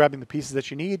 you're only grabbing the pieces that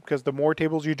you need, because the more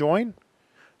tables you join,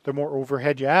 the more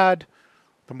overhead you add.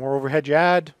 The more overhead you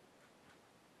add,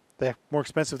 the more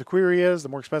expensive the query is. The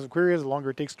more expensive the query is, the longer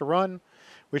it takes to run,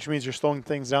 which means you're slowing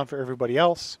things down for everybody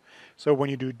else. So when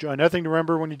you do, another thing to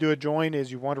remember when you do a join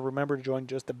is you want to remember to join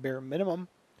just the bare minimum.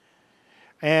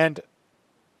 And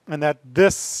that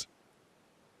this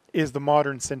is the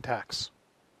modern syntax.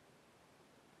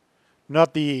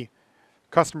 Not the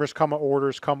customers,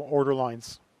 orders, order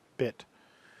lines bit.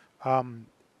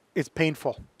 It's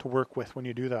painful to work with when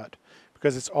you do that,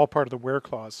 because it's all part of the where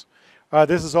clause.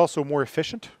 This is also more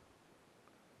efficient,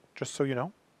 just so you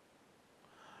know.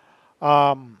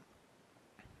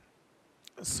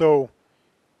 So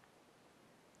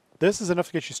this is enough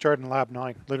to get you started in Lab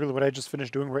 9. Literally what I just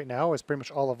finished doing right now is pretty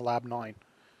much all of Lab 9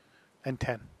 and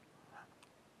 10.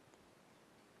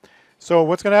 So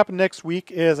what's going to happen next week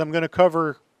is I'm going to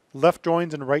cover left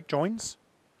joins and right joins.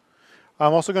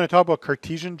 I'm also going to talk about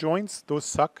Cartesian joins. Those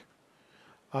suck.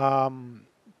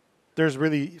 There's a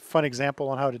really fun example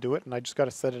on how to do it, and I just got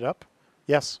to set it up.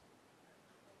 Yes?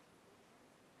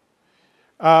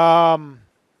 A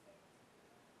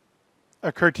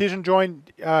Cartesian join,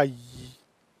 hang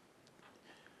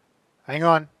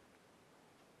on.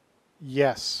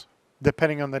 Yes,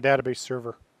 depending on the database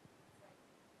server.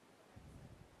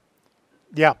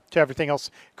 Yeah, to everything else.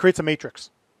 Creates a matrix.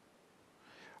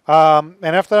 And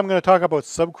after that, I'm going to talk about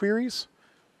subqueries,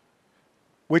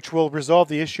 which will resolve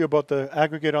the issue about the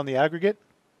aggregate on the aggregate.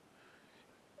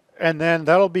 And then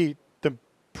that'll be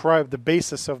the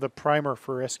basis of the primer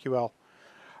for SQL.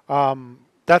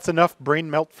 That's enough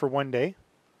brain melt for one day.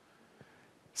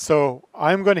 So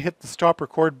I'm going to hit the stop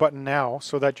record button now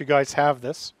so that you guys have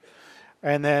this.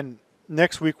 And then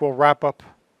next week we'll wrap up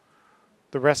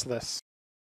the rest of this.